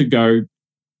wanted to go.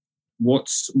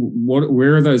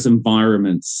 Where are those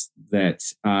environments that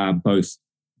are both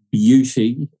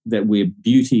beauty, where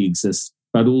beauty exists,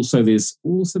 but also there's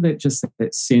also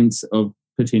that sense of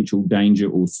potential danger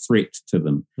or threat to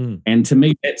them. And to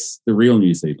me, that's the real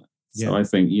New Zealand. Yeah. So I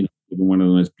think, one of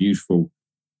the most beautiful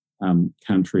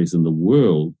countries in the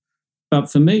world.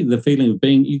 But for me, the feeling of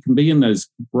you can be in those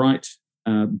bright,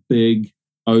 big,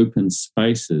 open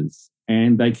spaces,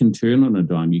 and they can turn on a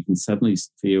dime. You can suddenly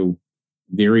feel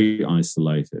very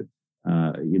isolated.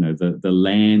 The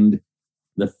land,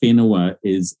 the whenua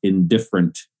is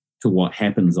indifferent to what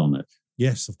happens on it.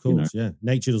 Yes, of course. Yeah,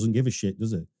 nature doesn't give a shit,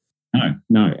 does it?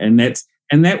 No, and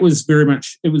that was very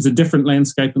much. It was a different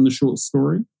landscape in the short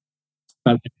story,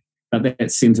 but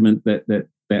that sentiment that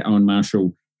Owen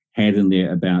Marshall had in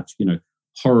there about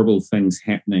horrible things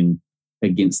happening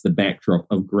against the backdrop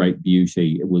of great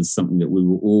beauty, it was something that we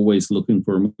were always looking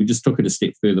for, and we just took it a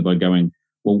step further by going,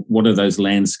 well, what are those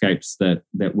landscapes that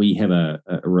we have a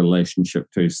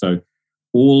relationship to? So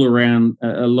all around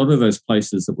a lot of those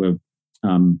places that were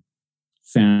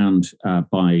found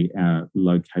by our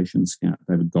location scout,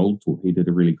 David Goldthorpe, he did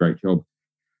a really great job.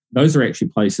 Those are actually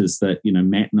places that,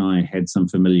 Matt and I had some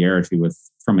familiarity with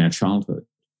from our childhood.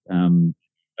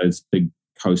 Those big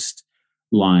coast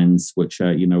lines, which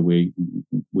we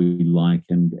like,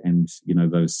 and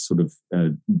those sort of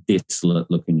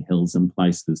desolate-looking hills and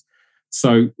places.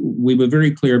 So we were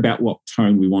very clear about what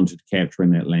tone we wanted to capture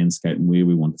in that landscape and where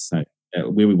we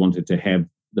wanted to have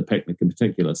the picnic in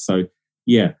particular. So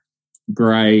yeah,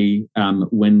 grey,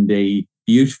 windy,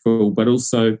 beautiful, but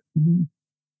also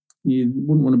you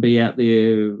wouldn't want to be out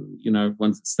there,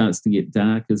 once it starts to get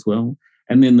dark as well.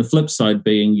 And then the flip side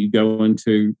being you go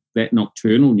into that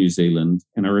nocturnal New Zealand.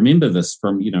 And I remember this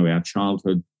from, our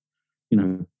childhood,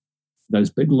 those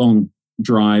big long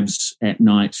drives at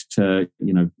night to,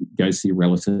 go see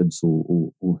relatives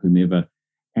or whomever.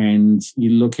 And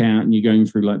you look out and you're going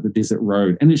through like the desert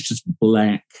road and it's just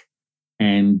black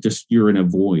and just you're in a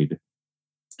void.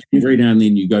 Every now and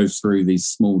then you go through these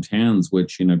small towns,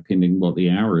 which, depending what the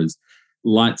hour is,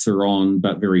 lights are on,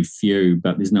 but very few,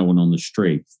 but there's no one on the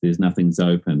streets. There's nothing's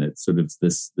open. It's sort of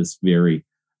this very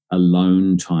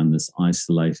alone time, this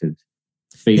isolated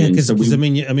feeling. Yeah,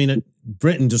 because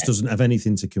Britain just doesn't have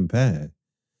anything to compare.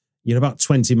 You're about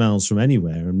 20 miles from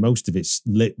anywhere, and most of it's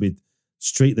lit with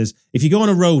street. If you go on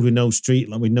a road with no street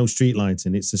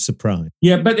lighting, it's a surprise.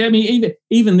 Yeah, but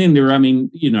even then,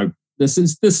 this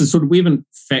is sort of, we haven't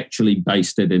factually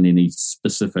based it in any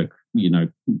specific,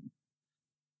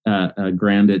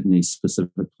 grounded in any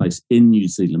specific place in New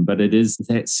Zealand, but it is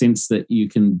that sense that you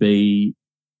can be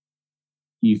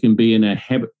in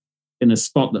a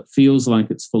spot that feels like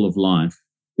it's full of life,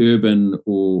 urban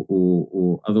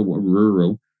or other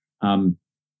rural,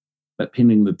 but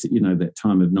pending that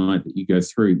time of night that you go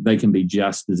through, they can be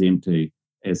just as empty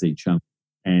as each other,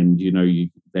 and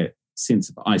that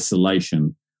sense of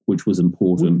isolation, which was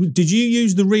important. Did you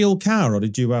use the real car, or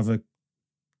did you have a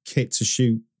kit to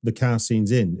shoot the car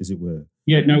scenes in, as it were?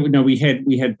 Yeah, no, we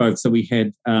had both. So we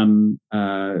had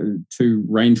two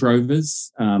Range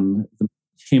Rovers, the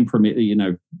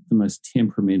most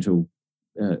temperamental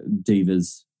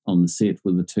divas on the set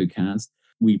with the two cars.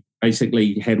 We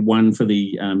basically had one for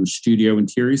the studio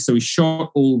interiors. So we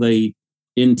shot all the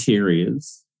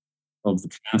interiors of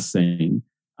the car scene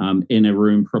in a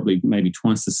room probably maybe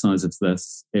twice the size of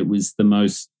this. It was the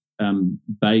most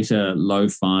beta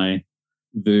lo-fi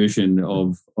version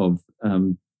of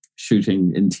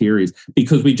shooting interiors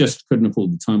because we just couldn't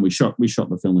afford the time. We shot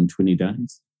the film in 20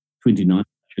 days, 29, I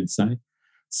should say.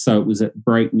 So it was at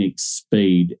breakneck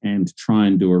speed, and to try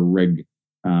and do a rig,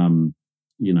 so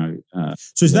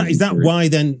is that why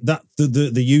then that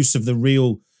the use of the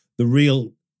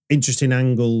real interesting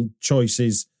angle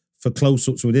choices for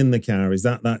close-ups within the car, is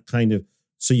that kind of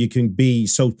so you can be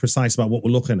so precise about what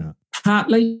we're looking at?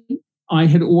 Partly, I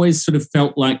had always sort of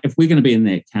felt like if we're going to be in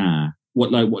that car,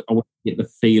 what I want to get the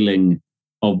feeling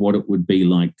of what it would be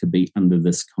like to be under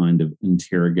this kind of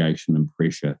interrogation and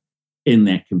pressure in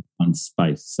that confined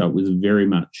space. So it was very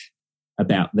much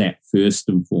about that first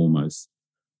and foremost.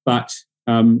 But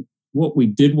what we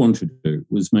did want to do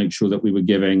was make sure that we were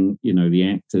giving,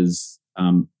 the actors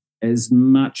as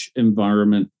much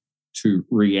environment to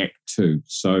react to.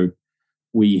 So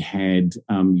we had,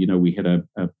 we had a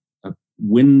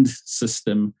wind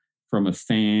system from a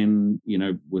fan,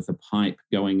 with a pipe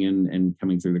going in and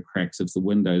coming through the cracks of the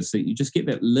windows. So you just get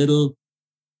that little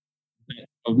bit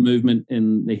of movement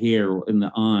in the hair or in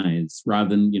the eyes rather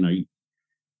than,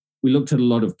 we looked at a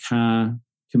lot of car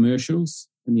commercials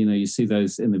and, you see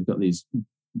those and they've got these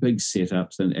big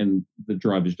setups and the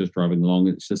driver's just driving along.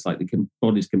 It's just like the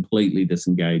body's completely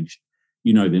disengaged.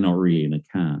 They're not really in a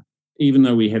car. Even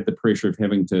though we had the pressure of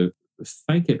having to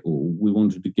fake it all, we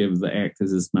wanted to give the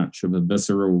actors as much of a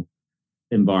visceral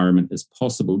environment as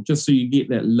possible, just so you get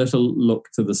that little look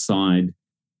to the side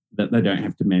that they don't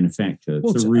have to manufacture.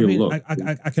 It's a real look.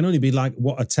 I can only be like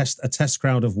a test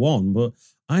crowd of one, but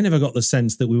I never got the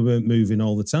sense that we weren't moving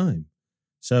all the time.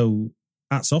 So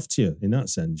hats off to you in that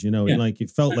sense.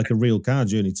 It felt like a real car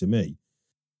journey to me.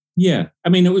 Yeah,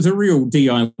 it was a real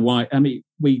DIY.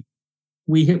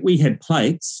 We had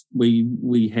plates.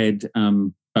 We had,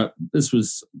 but this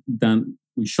was done.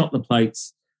 We shot the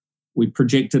plates. We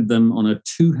projected them on a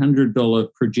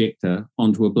 $200 projector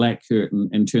onto a black curtain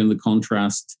and turned the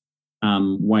contrast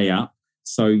way up.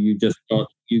 So you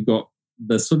got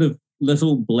the sort of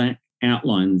little black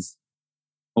outlines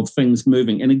of things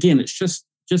moving. And again, it's just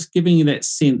giving you that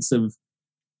sense of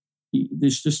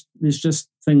there's just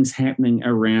things happening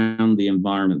around the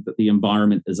environment, that the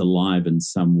environment is alive in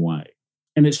some way.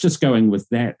 And it's just going with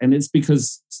that. And it's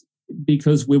because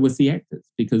we're with the actors,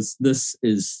 because this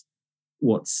is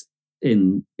what's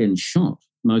in shot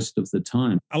most of the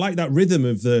time. I like that rhythm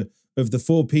of the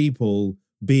four people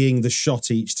being the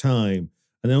shot each time.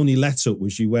 And the only let up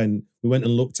was we went and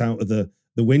looked out of the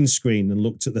windscreen and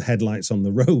looked at the headlights on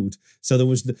the road. So there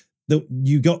was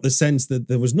you got the sense that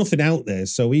there was nothing out there.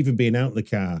 So even being out the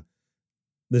car,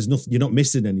 there's nothing, you're not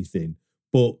missing anything.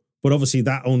 But obviously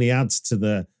that only adds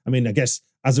to I guess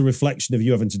as a reflection of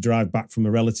you having to drive back from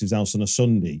a relative's house on a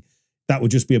Sunday, that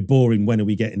would just be a boring when are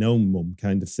we getting home mum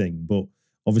kind of thing. But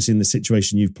obviously in the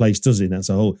situation you've placed us in,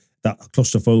 that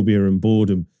claustrophobia and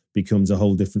boredom becomes a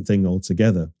whole different thing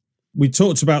altogether. We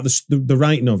talked about the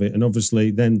writing of it, and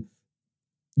obviously then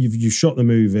you shot the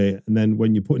movie, and then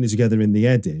when you're putting it together in the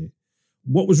edit,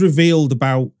 what was revealed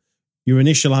about your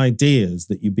initial ideas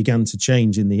that you began to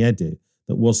change in the edit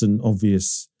that wasn't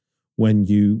obvious when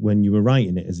you were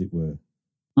writing it, as it were?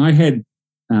 I had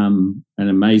an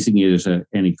amazing editor,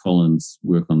 Annie Collins,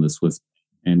 work on this with,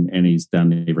 and Annie's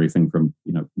done everything from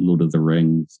Lord of the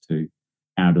Rings to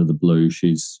Out of the Blue.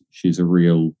 She's a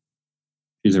real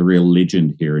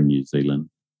legend here in New Zealand.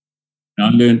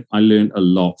 And I learned a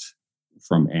lot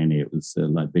from Annie. It was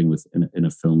like being in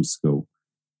a film school.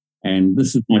 And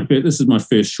this is my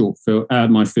first short film,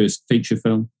 my first feature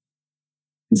film.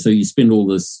 And so you spend all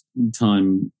this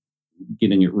time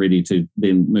getting it ready to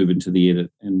then move into the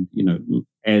edit. And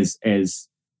as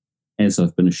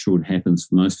I've been assured happens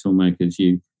for most filmmakers,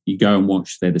 you go and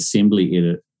watch that assembly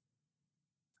edit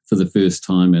for the first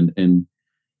time in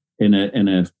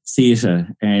a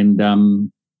theatre,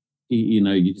 and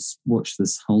you just watch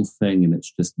this whole thing and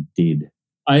it's just dead.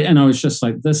 I was just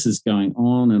like, this is going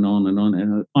on and on and on,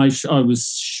 and I was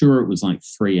sure it was like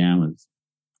 3 hours.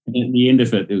 And at the end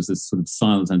of it, there was this sort of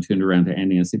silence. I turned around to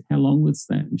Annie and I said, "How long was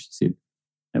that?" And she said,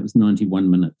 "That was 91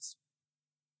 minutes."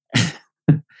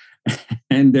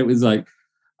 And it was like,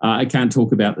 I can't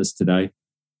talk about this today.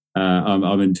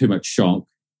 I'm in too much shock.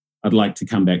 I'd like to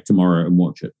come back tomorrow and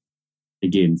watch it.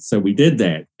 again. So we did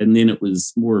that. And then it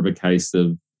was more of a case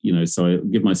of, so I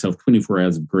give myself 24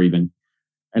 hours of grieving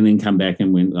and then come back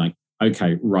and went like,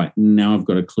 okay, right, now I've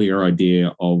got a clear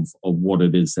idea of what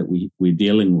it is that we're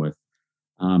dealing with.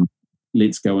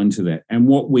 Let's go into that. And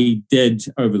what we did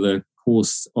over the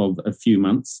course of a few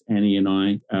months, Annie and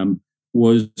I,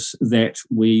 was that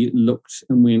we looked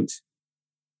and went,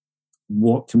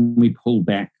 what can we pull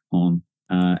back on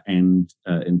and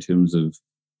in terms of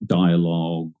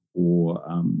dialogue or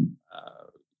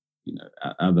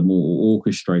other more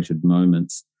orchestrated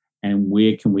moments, and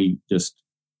where can we just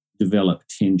develop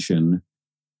tension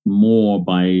more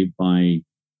by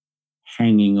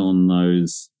hanging on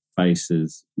those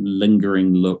faces,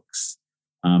 lingering looks,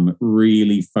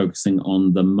 really focusing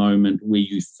on the moment where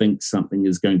you think something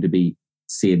is going to be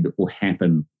said or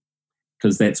happen,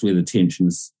 because that's where the tension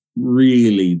is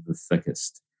really the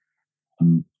thickest,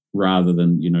 rather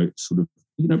than,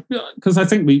 because I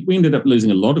think we ended up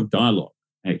losing a lot of dialogue.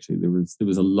 Actually, there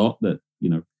was a lot that,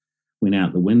 went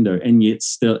out the window, and yet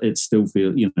it still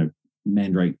feels,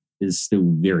 Mandrake is still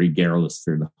very garrulous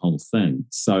through the whole thing.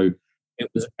 So it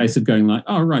was a case of going like,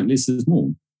 oh, right, less is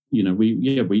more.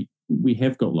 We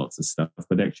have got lots of stuff,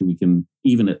 but actually we can,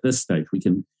 even at this stage,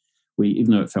 even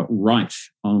though it felt right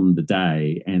on the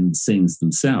day and the scenes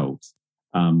themselves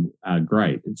are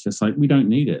great, it's just like, we don't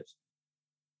need it.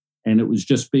 And it was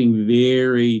just being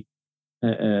very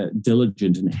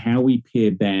diligent in how we pair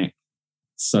back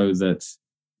so that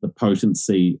the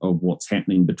potency of what's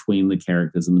happening between the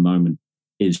characters in the moment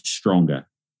is stronger.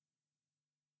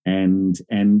 And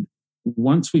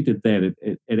once we did that,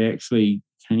 it actually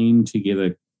came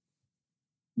together.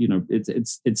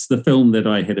 It's the film that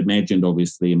I had imagined,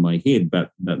 obviously, in my head, but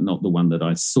not the one that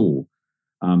I saw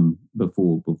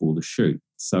before the shoot.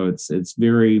 So it's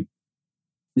very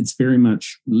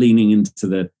much leaning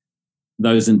into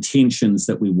those intentions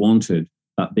that we wanted,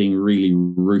 but being really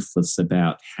ruthless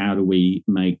about how do we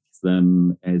make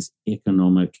them as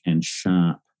economic and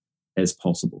sharp as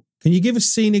possible. Can you give a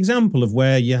scene example of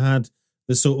where you had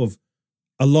the sort of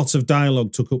a lot of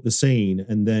dialogue took up the scene,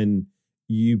 and then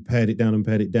you pared it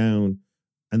down,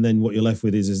 and then what you're left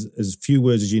with is as few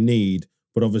words as you need,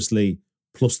 but obviously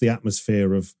plus the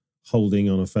atmosphere of holding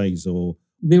on a face? Or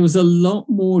there was a lot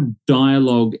more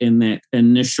dialogue in that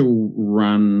initial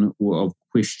run of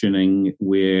questioning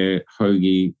where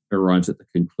Hoagie arrives at the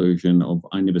conclusion of,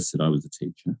 I never said I was a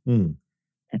teacher. And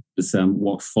it was,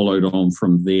 what followed on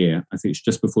from there, I think it's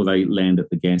just before they land at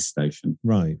the gas station.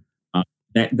 Right.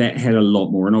 That had a lot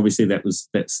more. And obviously that's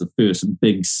the first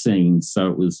big scene.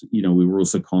 So it was, we were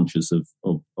also conscious of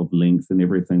length and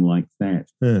everything like that.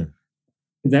 Yeah.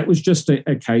 That was just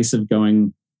a case of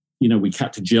going, we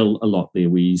cut to Jill a lot there.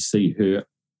 We see her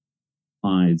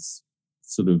eyes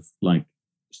sort of like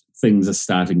things are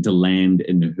starting to land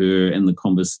in her in the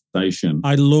conversation.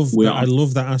 I love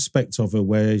that aspect of her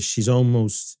where she's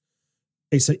almost,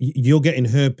 you're getting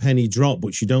her penny drop,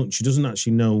 but she doesn't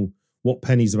actually know what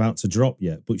penny's about to drop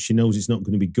yet, but she knows it's not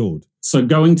going to be good. So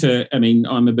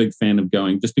I'm a big fan of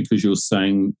going, just because you're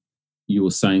saying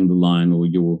the line or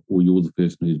you're the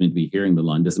person who's meant to be hearing the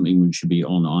line doesn't mean we should be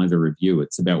on either of you.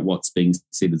 It's about what's being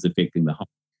said is affecting the whole.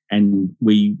 And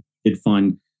we did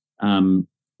find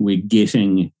we're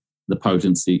getting the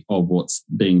potency of what's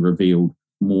being revealed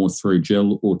more through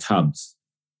Jill or Tubbs,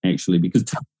 actually, because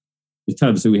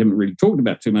Tubbs, who we haven't really talked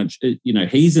about too much,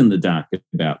 he's in the dark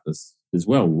about this as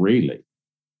well, really.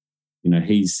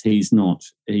 He's not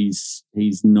as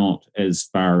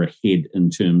far ahead in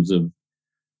terms of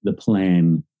the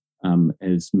plan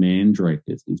as Mandrake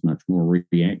is. He's much more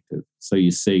reactive. So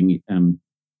you're seeing,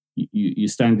 you're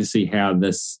starting to see how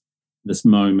this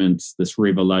moment, this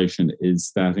revelation is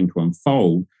starting to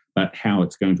unfold, but how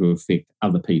it's going to affect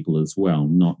other people as well,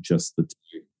 not just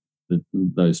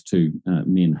those two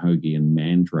men, Hoagie and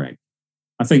Mandrake.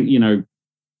 I think,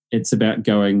 it's about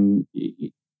going,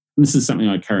 and this is something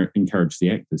I encourage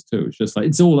the actors too. It's just like,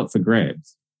 it's all up for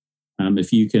grabs.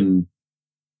 If you can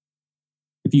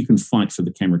fight for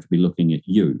the camera to be looking at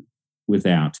you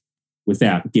without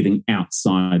getting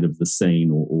outside of the scene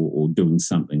or doing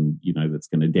something, that's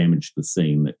going to damage the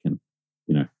scene, that can,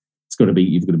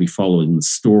 you've got to be following the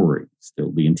story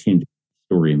still, the intended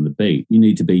story and the beat. You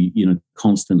need to be,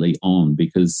 constantly on,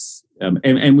 because,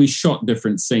 and we shot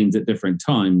different scenes at different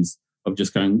times of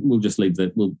just going, we'll just leave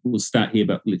that. We'll start here,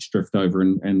 but let's drift over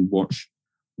and watch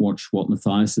what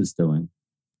Matthias is doing.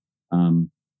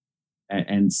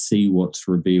 And see what's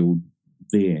revealed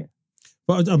there.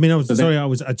 But I mean, that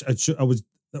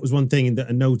was one thing that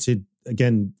I noted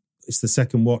again. It's the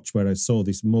second watch where I saw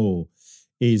this more,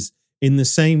 is in the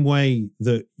same way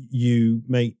that you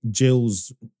make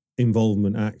Jill's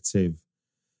involvement active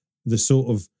the sort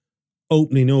of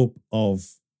opening up of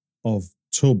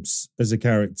Tubbs as a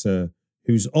character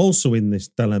who's also in this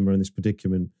dilemma and this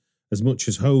predicament as much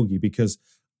as Hoagie, because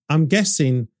I'm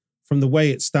guessing from the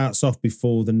way it starts off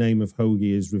before the name of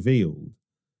Hoagie is revealed,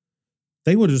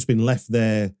 they would have just been left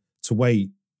there to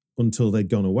wait until they'd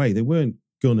gone away. They weren't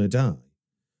gonna die,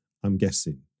 I'm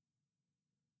guessing.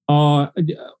 Well,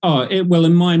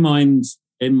 in my mind,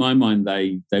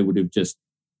 they would have just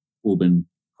all been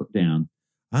put down.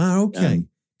 Okay.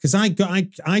 Because I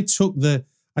took the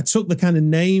kind of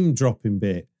name dropping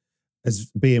bit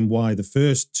as being why the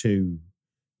first two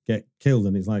get killed,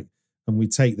 and it's like, and we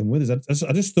take them with us.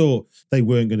 I just thought they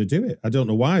weren't going to do it. I don't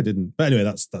know why I didn't. But anyway,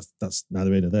 that's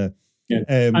neither here nor there. Yeah.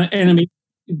 And I mean,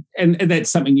 and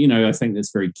that's something, I think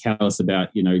that's very callous about,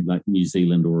 like New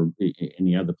Zealand or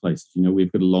any other place.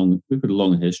 We've got a long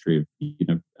history of,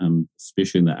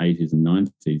 especially in the 80s and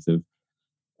 90s of,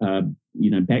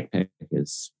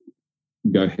 backpackers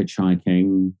go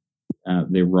hitchhiking,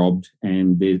 they're robbed,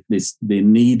 and they're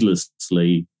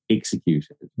needlessly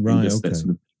executed. Right. Just okay. That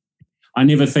sort of, I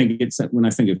never think when I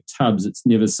think of Tubbs, it's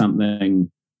never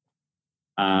something.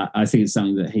 I think it's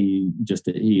something that he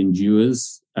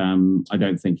endures. I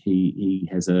don't think he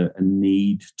has a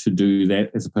need to do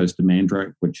that, as opposed to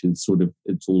Mandrake, which is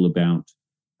it's all about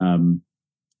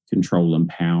control and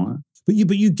power. But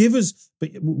you give us.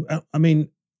 But I mean,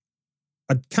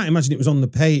 I can't imagine it was on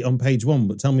page one.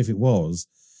 But tell me if it was,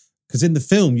 because in the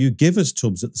film you give us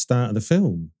Tubbs at the start of the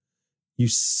film. You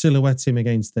silhouette him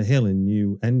against the hill, and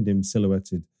you end him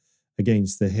silhouetted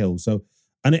against the hill. So.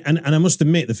 And I must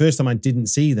admit, the first time I didn't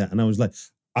see that, and I was like,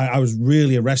 I was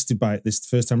really arrested by it this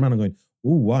first time around. I'm going,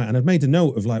 oh, why? And I've made a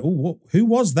note of like, oh, who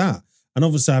was that? And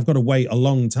obviously, I've got to wait a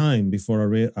long time before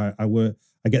I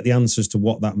get the answers to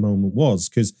what that moment was,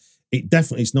 because it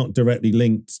definitely is not directly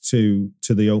linked to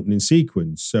the opening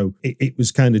sequence. So it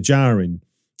was kind of jarring.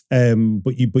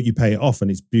 But you pay it off,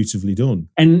 and it's beautifully done.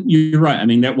 And you're right. I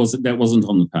mean, that wasn't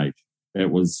on the page.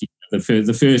 That was the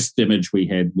first image we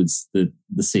had was the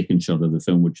second shot of the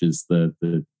film, which is the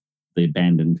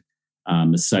abandoned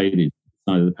Mercedes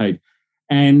side of the page.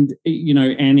 And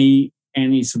Annie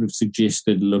sort of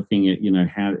suggested looking at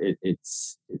how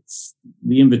it's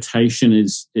the invitation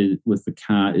is with the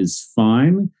car is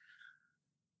fine.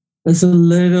 It's a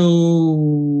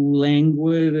little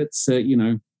languid. It's how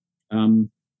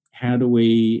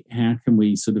can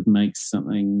we sort of make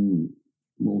something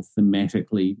more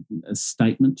thematically a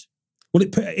statement? Well,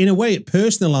 in a way, it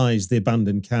personalised the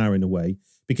abandoned car in a way,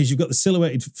 because you've got the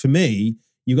silhouetted, for me,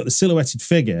 you've got the silhouetted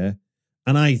figure,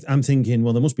 and I'm thinking,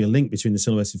 well, there must be a link between the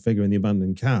silhouetted figure and the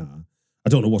abandoned car. I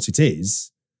don't know what it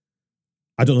is.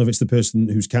 I don't know if it's the person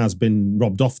whose car's been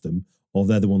robbed off them, or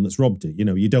they're the one that's robbed it.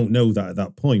 You don't know that at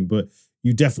that point, but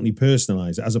you definitely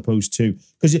personalise it, as opposed to,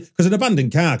 because an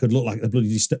abandoned car could look like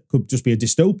could just be a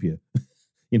dystopia.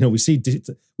 We see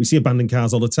abandoned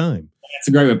cars all the time. That's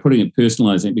a great way of putting it,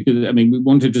 personalising it, because I mean, we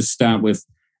wanted to start with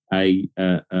an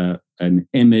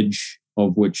image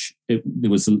of which there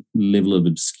was a level of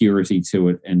obscurity to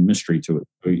it and mystery to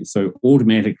it. So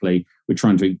automatically, we're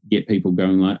trying to get people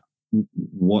going like,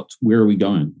 where are we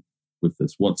going with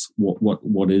this?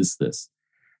 What is this?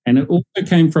 And it also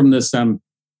came from this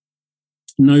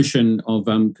notion of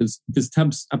because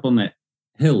Tubbs up on that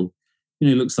hill,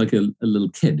 looks like a little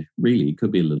kid. Really, it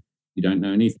could be a little. You don't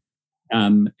know anything.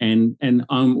 And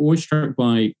I'm always struck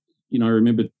by, I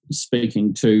remember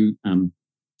speaking to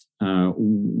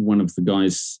one of the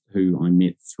guys who I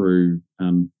met through,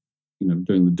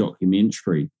 doing the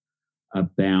documentary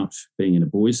about being in a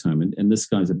boys' home. And this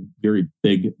guy's a very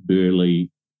big, burly,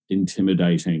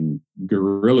 intimidating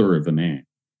gorilla of a man.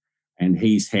 And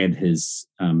he's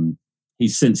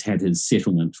since had his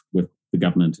settlement with the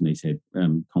government, and he's had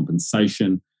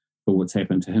compensation for what's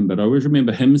happened to him. But I always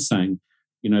remember him saying,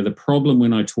 the problem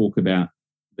when I talk about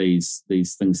these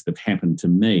things that have happened to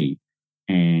me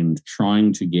and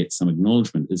trying to get some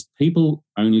acknowledgement is people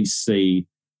only see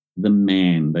the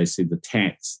man, they see the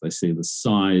tats, they see the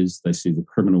size, they see the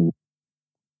criminal.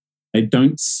 They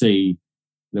don't see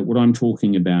that what I'm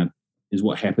talking about is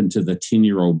what happened to the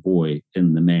 10-year-old boy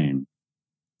in the man.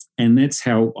 And that's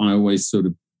how I always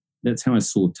that's how I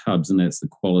saw Tubbs, and that's the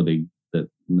quality that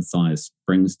Matthias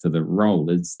brings to the role,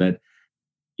 is that,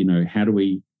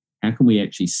 how can we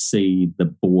actually see the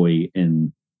boy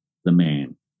in the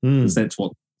man? Because that's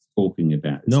what we're talking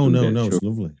about. No, it's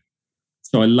lovely.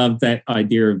 So I love that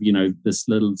idea of, this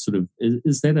little sort of,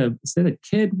 is that a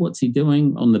kid? What's he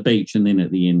doing on the beach? And then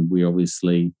at the end, we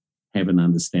obviously have an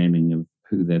understanding of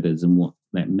who that is and what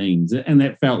that means. And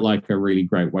that felt like a really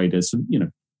great way to,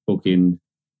 bookend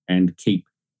and keep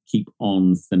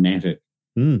on thematic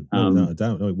No, without a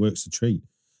doubt. No, it works a treat.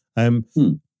 Hmm.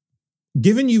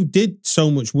 Given you did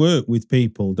so much work with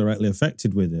people directly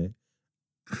affected with it,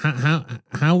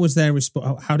 how was their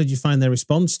response? How did you find their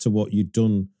response to what you'd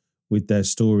done with their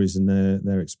stories and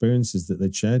their experiences that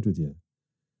they'd shared with you?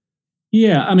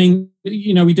 Yeah, I mean,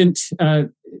 we didn't.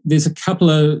 There's a couple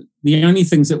of the only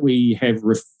things that we have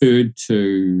referred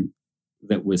to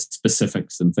that were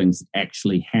specifics and things that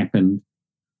actually happened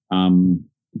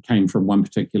came from one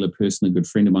particular person, a good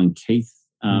friend of mine, Keith,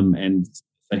 and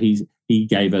so he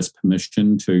gave us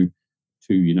permission to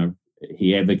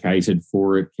he advocated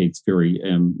for it. Keith's very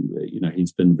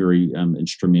he's been very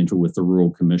instrumental with the Royal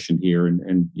Commission here,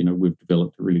 and we've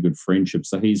developed a really good friendship.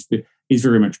 So he's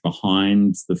very much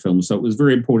behind the film. So it was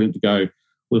very important to go,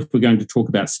 well, if we're going to talk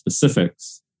about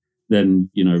specifics, then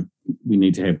we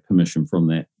need to have permission from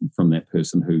that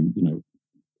person who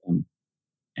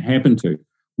happened to.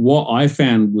 What I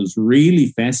found was really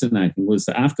fascinating was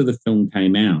that after the film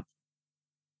came out,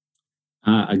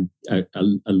 a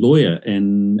lawyer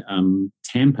in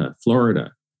Tampa,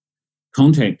 Florida,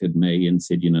 contacted me and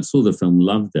said, saw the film,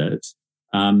 loved it.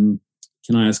 Can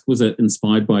I ask, was it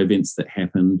inspired by events that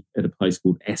happened at a place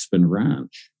called Aspen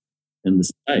Ranch in the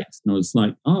States? And I was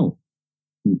like, oh,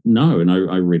 no. And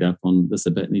I read up on this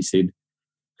a bit, and he said,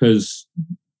 because,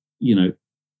 the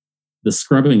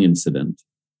scrubbing incident,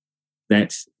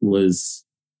 that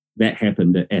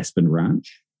happened at Aspen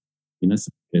Ranch,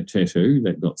 a tattoo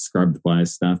that got scrubbed by a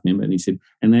staff member. And he said,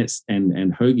 and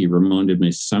Hoagie reminded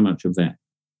me so much of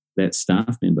that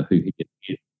staff member who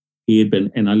he had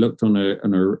been. And I looked on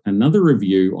another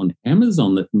review on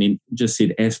Amazon that just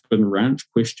said Aspen Ranch ?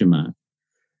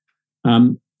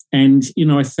 And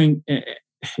I think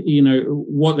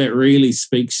what that really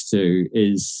speaks to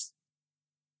is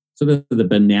sort of the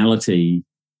banality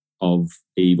of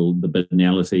evil, the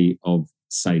banality of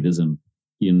sadism.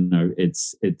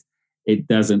 It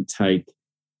doesn't take,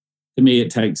 to me,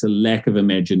 it takes a lack of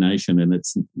imagination, and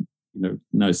it's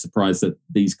no surprise that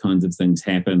these kinds of things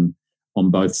happen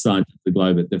on both sides of the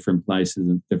globe at different places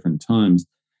at different times.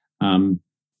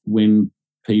 When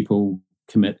people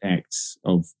commit acts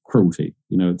of cruelty,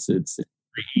 it's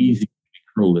very easy to be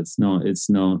cruel. It's not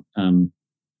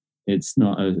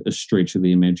a stretch of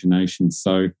the imagination.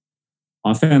 So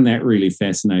I found that really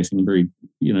fascinating and very,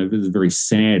 it was very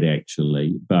sad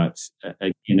actually. But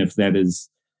again, if that is,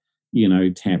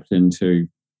 tapped into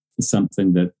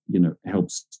something that,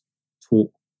 helps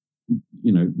talk,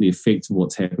 the effects of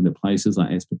what's happened at places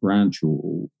like Aspen Ranch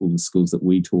or the schools that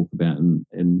we talk about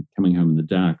and Coming Home in the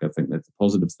Dark, I think that's a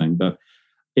positive thing. But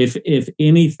if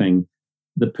anything,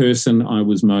 the person I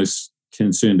was most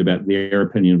concerned about their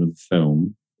opinion of the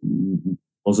film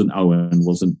wasn't Owen,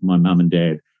 wasn't my mum and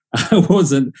dad.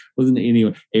 wasn't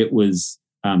anyone. It was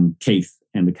Keith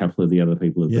and a couple of the other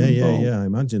people who've been involved. Yeah. I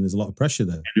imagine there's a lot of pressure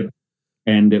there.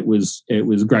 And it was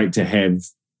great to have,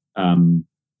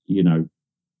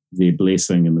 their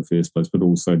blessing in the first place, but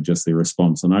also just their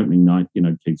response on opening night.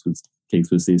 Keith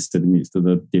was there sitting next to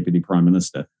the Deputy Prime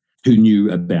Minister, who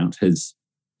knew about his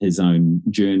own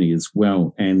journey as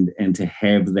well, and to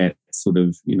have that sort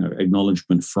of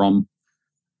acknowledgement from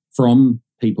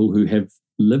people who have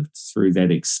lived through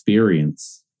that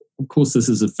experience. Of course, this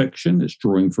is a fiction; it's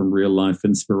drawing from real life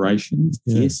inspirations,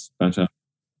 yes. But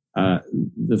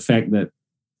the fact that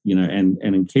and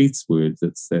in Keith's words,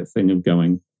 it's that thing of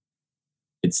going.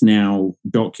 It's now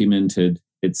documented.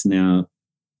 It's now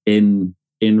in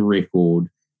record,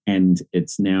 and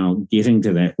it's now getting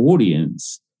to that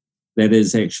audience that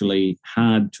is actually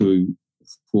hard for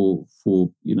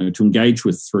to engage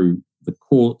with through the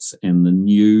courts and the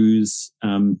news.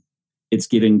 It's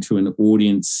getting to an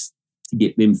audience to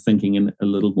get them thinking in a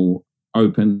little more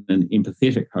open and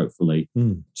empathetic, hopefully,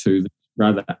 to the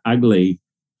rather ugly,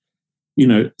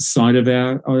 side of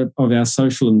our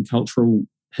social and cultural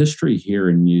history here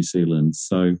in New Zealand.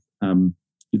 So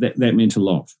that meant a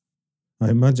lot. I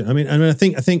imagine. I mean, I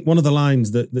think one of the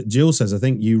lines that Jill says, I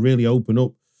think you really open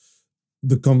up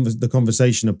the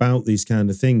conversation about these kind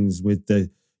of things with the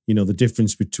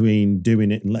difference between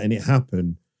doing it and letting it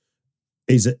happen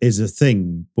is a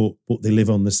thing, but they live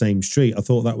on the same street. I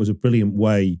thought that was a brilliant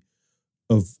way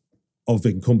of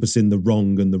encompassing the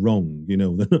wrong and the wrong.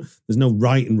 There's no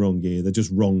right and wrong here. They're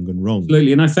just wrong and wrong.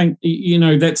 Absolutely. And I think,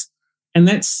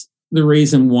 that's the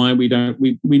reason why we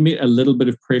met a little bit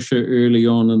of pressure early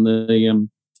on in the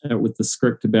with the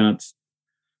script about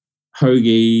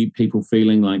Hoagie, people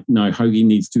feeling like, no, Hoagie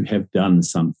needs to have done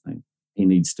something. He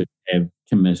needs to have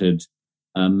committed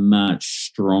a much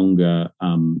stronger,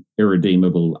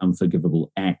 irredeemable,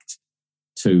 unforgivable act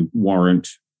to warrant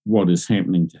what is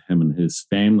happening to him and his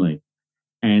family.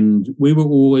 And we were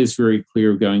always very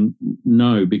clear of going,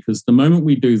 no, because the moment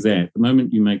we do that, the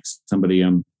moment you make somebody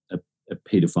a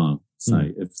pedophile,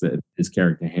 say, if his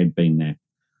character had been that,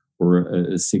 or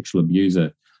a sexual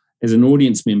abuser, as an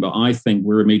audience member, I think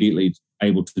we're immediately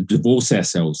able to divorce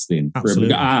ourselves then. Absolutely.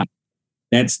 We're able to go,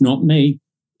 that's not me.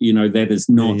 That is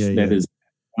not, that is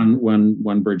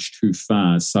one bridge too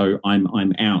far. So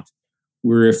I'm out.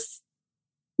 Where if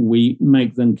we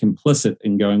make them complicit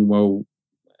in going, well,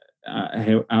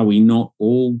 are we not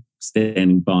all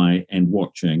standing by and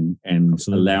watching and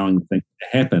allowing things to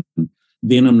happen?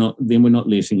 Then we're not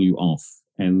letting you off,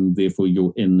 and therefore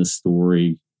you're in the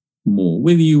story more,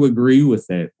 whether you agree with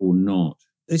that or not.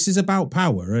 This is about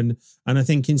power, and I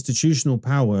think institutional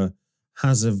power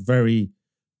has a very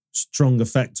strong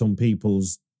effect on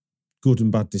people's good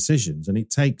and bad decisions, and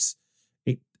it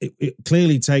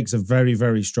clearly takes a very,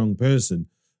 very strong person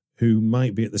who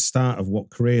might be at the start of what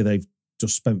career they've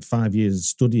just spent 5 years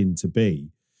studying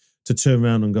to turn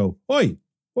around and go, oi,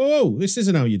 whoa, this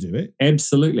isn't how you do it.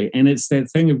 Absolutely. And it's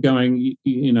that thing of going,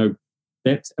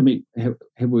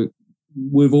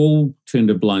 we've all turned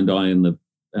a blind eye in the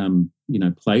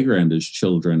playground as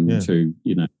children to,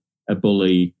 a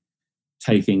bully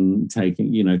taking,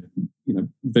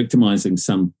 victimizing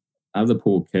some other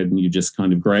poor kid, and you're just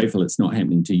kind of grateful it's not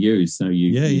happening to you. So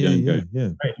you don't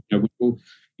go,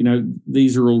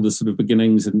 these are all the sort of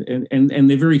beginnings, and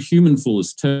they're very human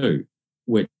flaws too,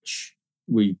 which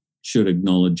we should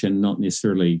acknowledge and not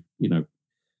necessarily,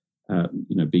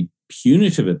 be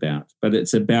punitive about. But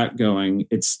it's about going,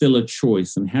 it's still a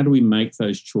choice, and how do we make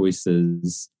those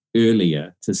choices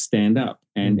earlier to stand up,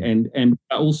 and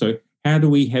also how do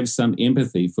we have some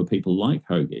empathy for people like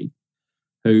Hoagie,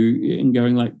 who in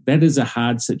going like, that is a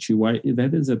hard situation,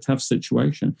 that is a tough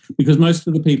situation, because most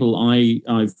of the people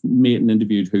I've met and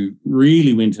interviewed who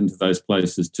really went into those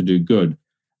places to do good,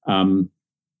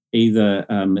 either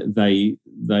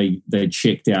they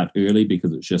checked out early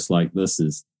because it's just like, this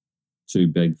is too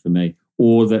big for me,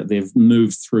 or that they've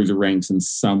moved through the ranks in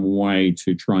some way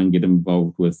to try and get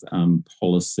involved with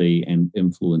policy and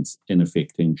influence in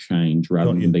affecting change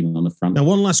rather than being on the front. Now,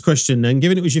 one last question then.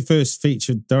 Given it was your first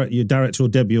feature, your directorial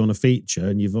debut on a feature,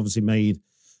 and you've obviously made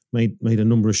a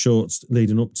number of shorts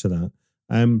leading up to that,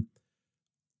 and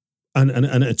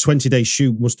a 20-day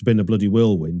shoot must have been a bloody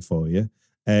whirlwind for you.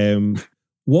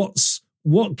 What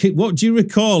do you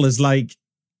recall as, like,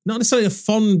 not necessarily a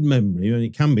fond memory, and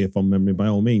it can be a fond memory by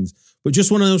all means, but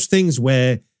just one of those things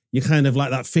where you kind of like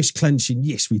that fist clenching,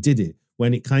 yes, we did it,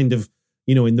 when it kind of,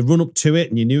 in the run up to it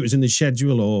and you knew it was in the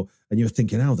schedule, and you were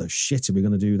thinking, how the shit are we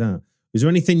going to do that? Was there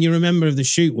anything you remember of the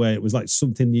shoot where it was like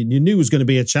something you knew was going to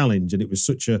be a challenge, and it was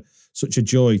such a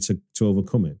joy to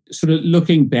overcome it? Sort of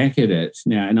looking back at it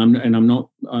now, and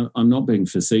I'm not being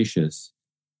facetious,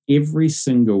 every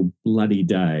single bloody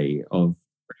day of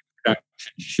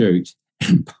production, shoot,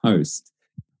 and post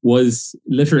was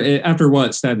literally, after a while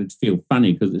it started to feel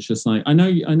funny, because it's just like, I know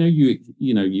you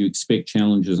expect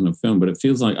challenges in a film, but it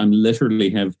feels like I'm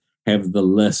literally have the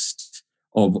list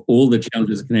of all the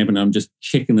challenges that can happen. I'm just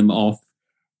checking them off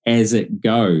as it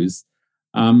goes.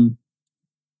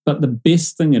 But the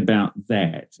best thing about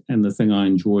that, and the thing I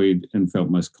enjoyed and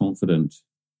felt most confident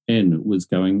in, was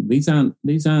going, these aren't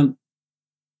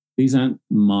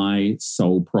my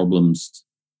sole problems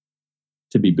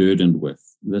to be burdened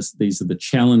with. These are the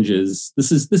challenges.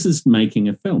 This is making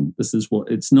a film. This is what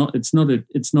it's not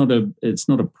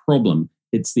a problem.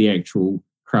 It's the actual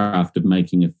craft of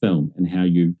making a film, and how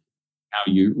you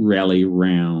rally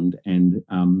around and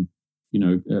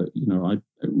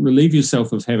relieve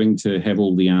yourself of having to have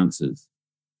all the answers,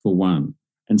 for one,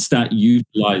 and start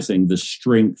utilizing the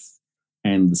strength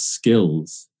and the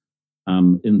skills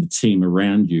in the team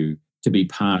around you to be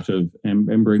part of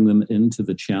and bring them into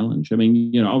the challenge. I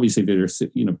mean, obviously there's,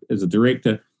 as a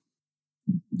director,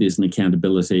 there's an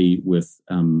accountability with,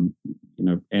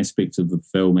 aspects of the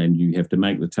film, and you have to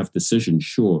make the tough decisions,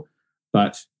 sure.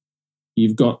 But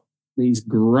you've got these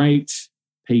great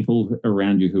people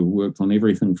around you who have worked on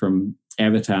everything from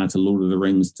Avatar to Lord of the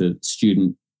Rings to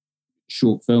student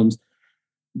short films.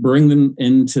 Bring them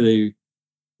into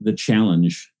the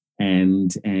challenge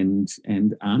and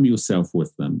arm yourself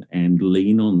with them, and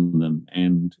lean on them,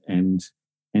 and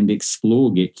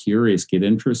explore, get curious, get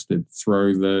interested,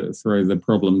 throw the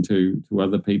problem to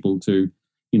other people, to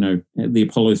the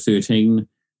Apollo 13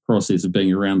 process of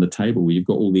being around the table, where you've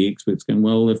got all the experts going,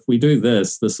 well, if we do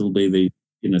this will be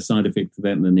the side effect of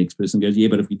that, and the next person goes, yeah,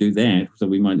 but if we do that, so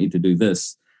we might need to do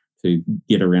this to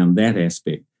get around that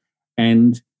aspect.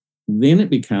 And then it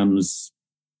becomes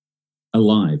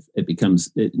alive. It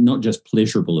becomes not just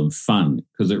pleasurable and fun,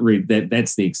 because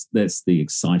that's the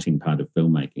exciting part of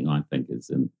filmmaking, I think,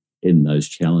 is in those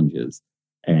challenges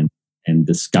and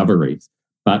discoveries.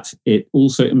 But it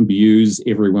also imbues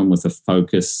everyone with a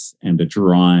focus and a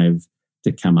drive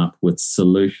to come up with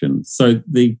solutions. So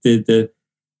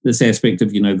this aspect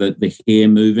of, you know, the hair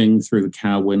moving through the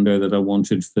car window that I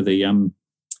wanted for the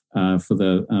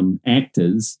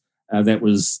actors, that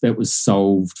was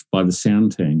solved by the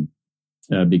sound team,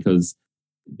 because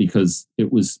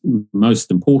it was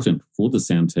most important for the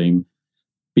sound team,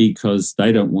 because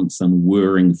they don't want some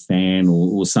whirring fan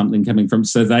or something coming from.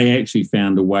 So they actually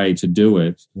found a way to do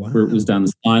it where it was done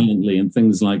silently and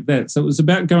things like that. So it was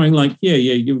about going like, yeah,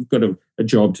 you've got a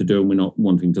job to do, and we're not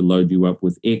wanting to load you up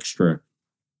with extra,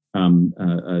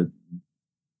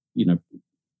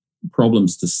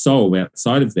 problems to solve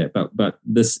outside of that. But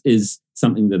this is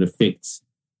something that affects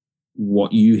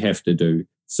what you have to do.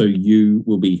 So you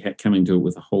will be coming to it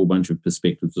with a whole bunch of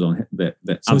perspectives on that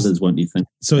others won't be thinking.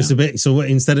 So it's a bit. So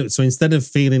instead of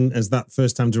feeling as that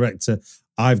first time director,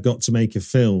 I've got to make a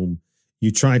film,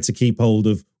 you try to keep hold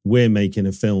of we're making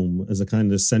a film as a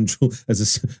kind of central,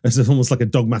 as almost like a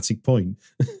dogmatic point.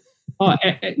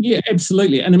 Yeah,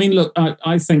 absolutely. And I mean, look,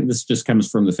 I think this just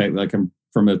comes from the fact that I come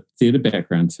from a theatre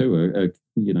background too.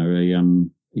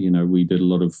 We did a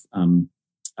lot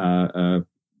of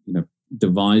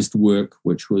devised work,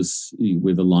 which was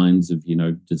where the lines of,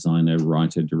 designer,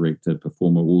 writer, director,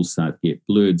 performer all start to get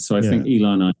blurred. So I think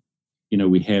Eli and I,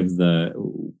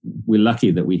 we're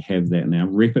lucky that we have that in our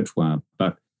repertoire.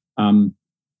 But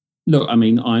look, I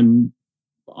mean, I'm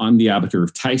the arbiter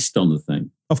of taste on the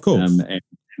thing. Of course. I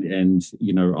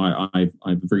have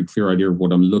a very clear idea of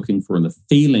what I'm looking for and the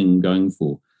feeling going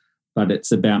for. But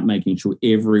it's about making sure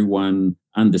everyone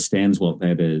understands what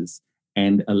that is,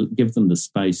 and give them the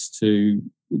space to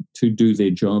do their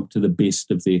job to the best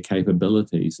of their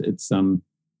capabilities. It's I've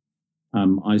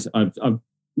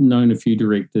known a few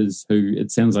directors who it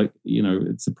sounds like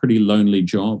it's a pretty lonely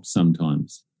job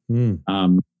sometimes. And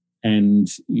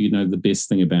the best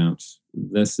thing about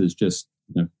this is just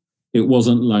it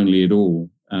wasn't lonely at all.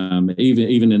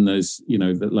 Even in those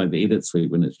like the edit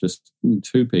suite when it's just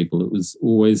two people, it was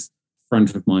always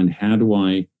front of mind. How do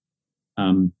I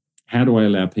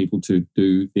allow people to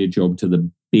do their job to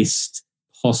the best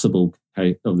possible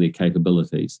of their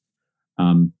capabilities,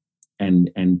 and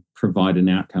provide an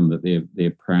outcome that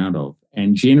they're proud of?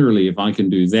 And generally, if I can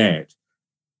do that,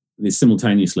 they're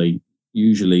simultaneously,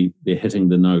 usually they're hitting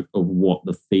the note of what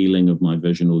the feeling of my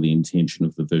vision or the intention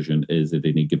of the vision is at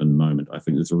any given moment. I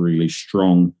think there's a really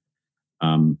strong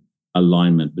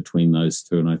alignment between those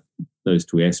two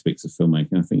aspects of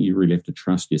filmmaking. I think you really have to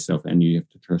trust yourself and you have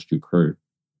to trust your crew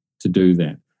to do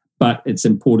that. But it's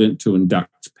important to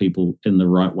induct people in the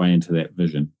right way into that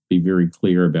vision. Be very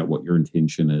clear about what your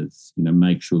intention is.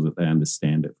 Make sure that they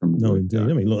understand it from. No, indeed.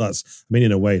 I mean, look,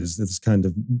 in a way, there's kind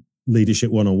of leadership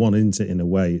 101, isn't it? In a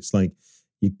way, it's like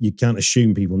you can't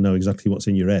assume people know exactly what's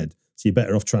in your head, so you're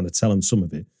better off trying to tell them some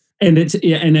of it. And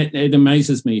it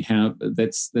amazes me how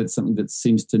that's something that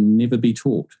seems to never be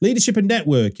taught. Leadership and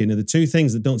networking are the two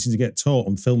things that don't seem to get taught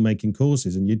on filmmaking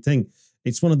courses, and you'd think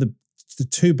it's one of the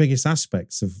two biggest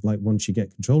aspects of like once you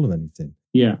get control of anything.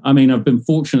 Yeah, I mean, I've been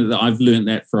fortunate that I've learned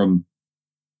that from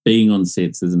being on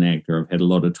sets as an actor. I've had a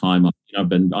lot of time.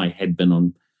 I had been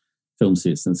on film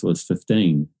sets since I was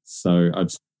 15, so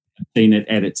I've seen it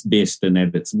at its best and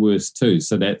at its worst too.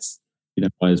 So that's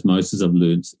by osmosis I've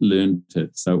learned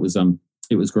it. So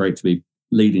it was great to be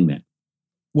leading that.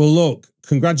 Well, look,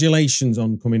 congratulations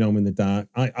on Coming Home in the Dark.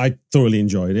 I thoroughly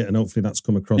enjoyed it, and hopefully that's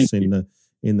come across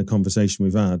in the conversation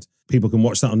we've had. People can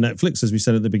watch that on Netflix, as we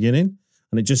said at the beginning,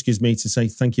 and it just gives me to say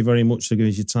thank you very much for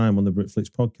giving us your time on the Britflix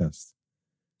podcast.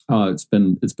 Oh, it's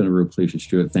been a real pleasure,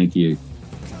 Stuart. Thank you.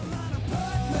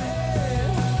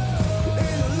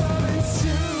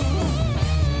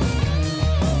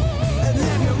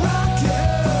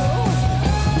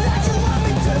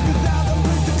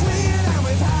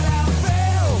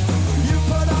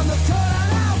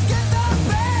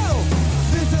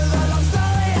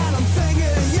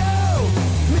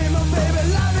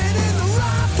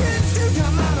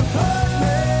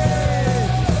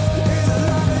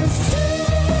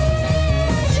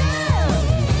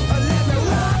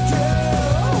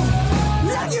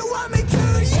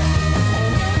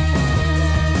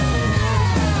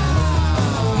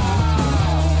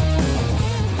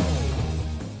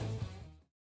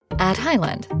 At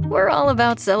Highland, we're all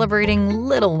about celebrating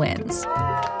little wins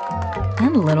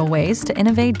and little ways to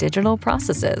innovate digital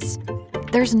processes.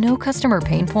 There's no customer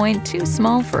pain point too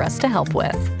small for us to help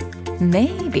with.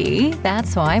 Maybe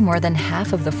that's why more than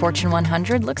half of the Fortune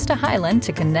 100 looks to Highland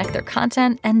to connect their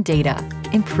content and data,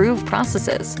 improve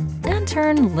processes, and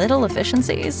turn little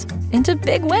efficiencies into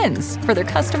big wins for their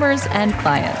customers and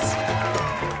clients.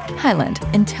 Highland,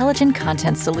 intelligent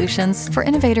content solutions for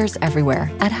innovators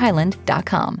everywhere at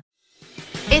highland.com.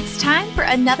 It's time for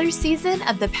another season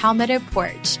of The Palmetto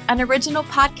Porch, an original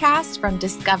podcast from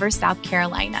Discover South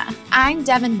Carolina. I'm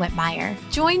Devin Whitmire.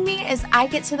 Join me as I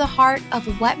get to the heart of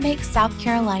what makes South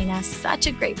Carolina such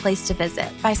a great place to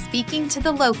visit by speaking to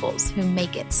the locals who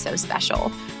make it so special.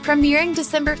 Premiering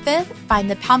December 5th, find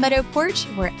The Palmetto Porch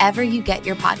wherever you get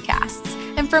your podcasts.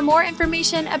 And for more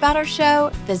information about our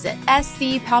show, visit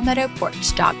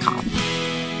scpalmettoporch.com.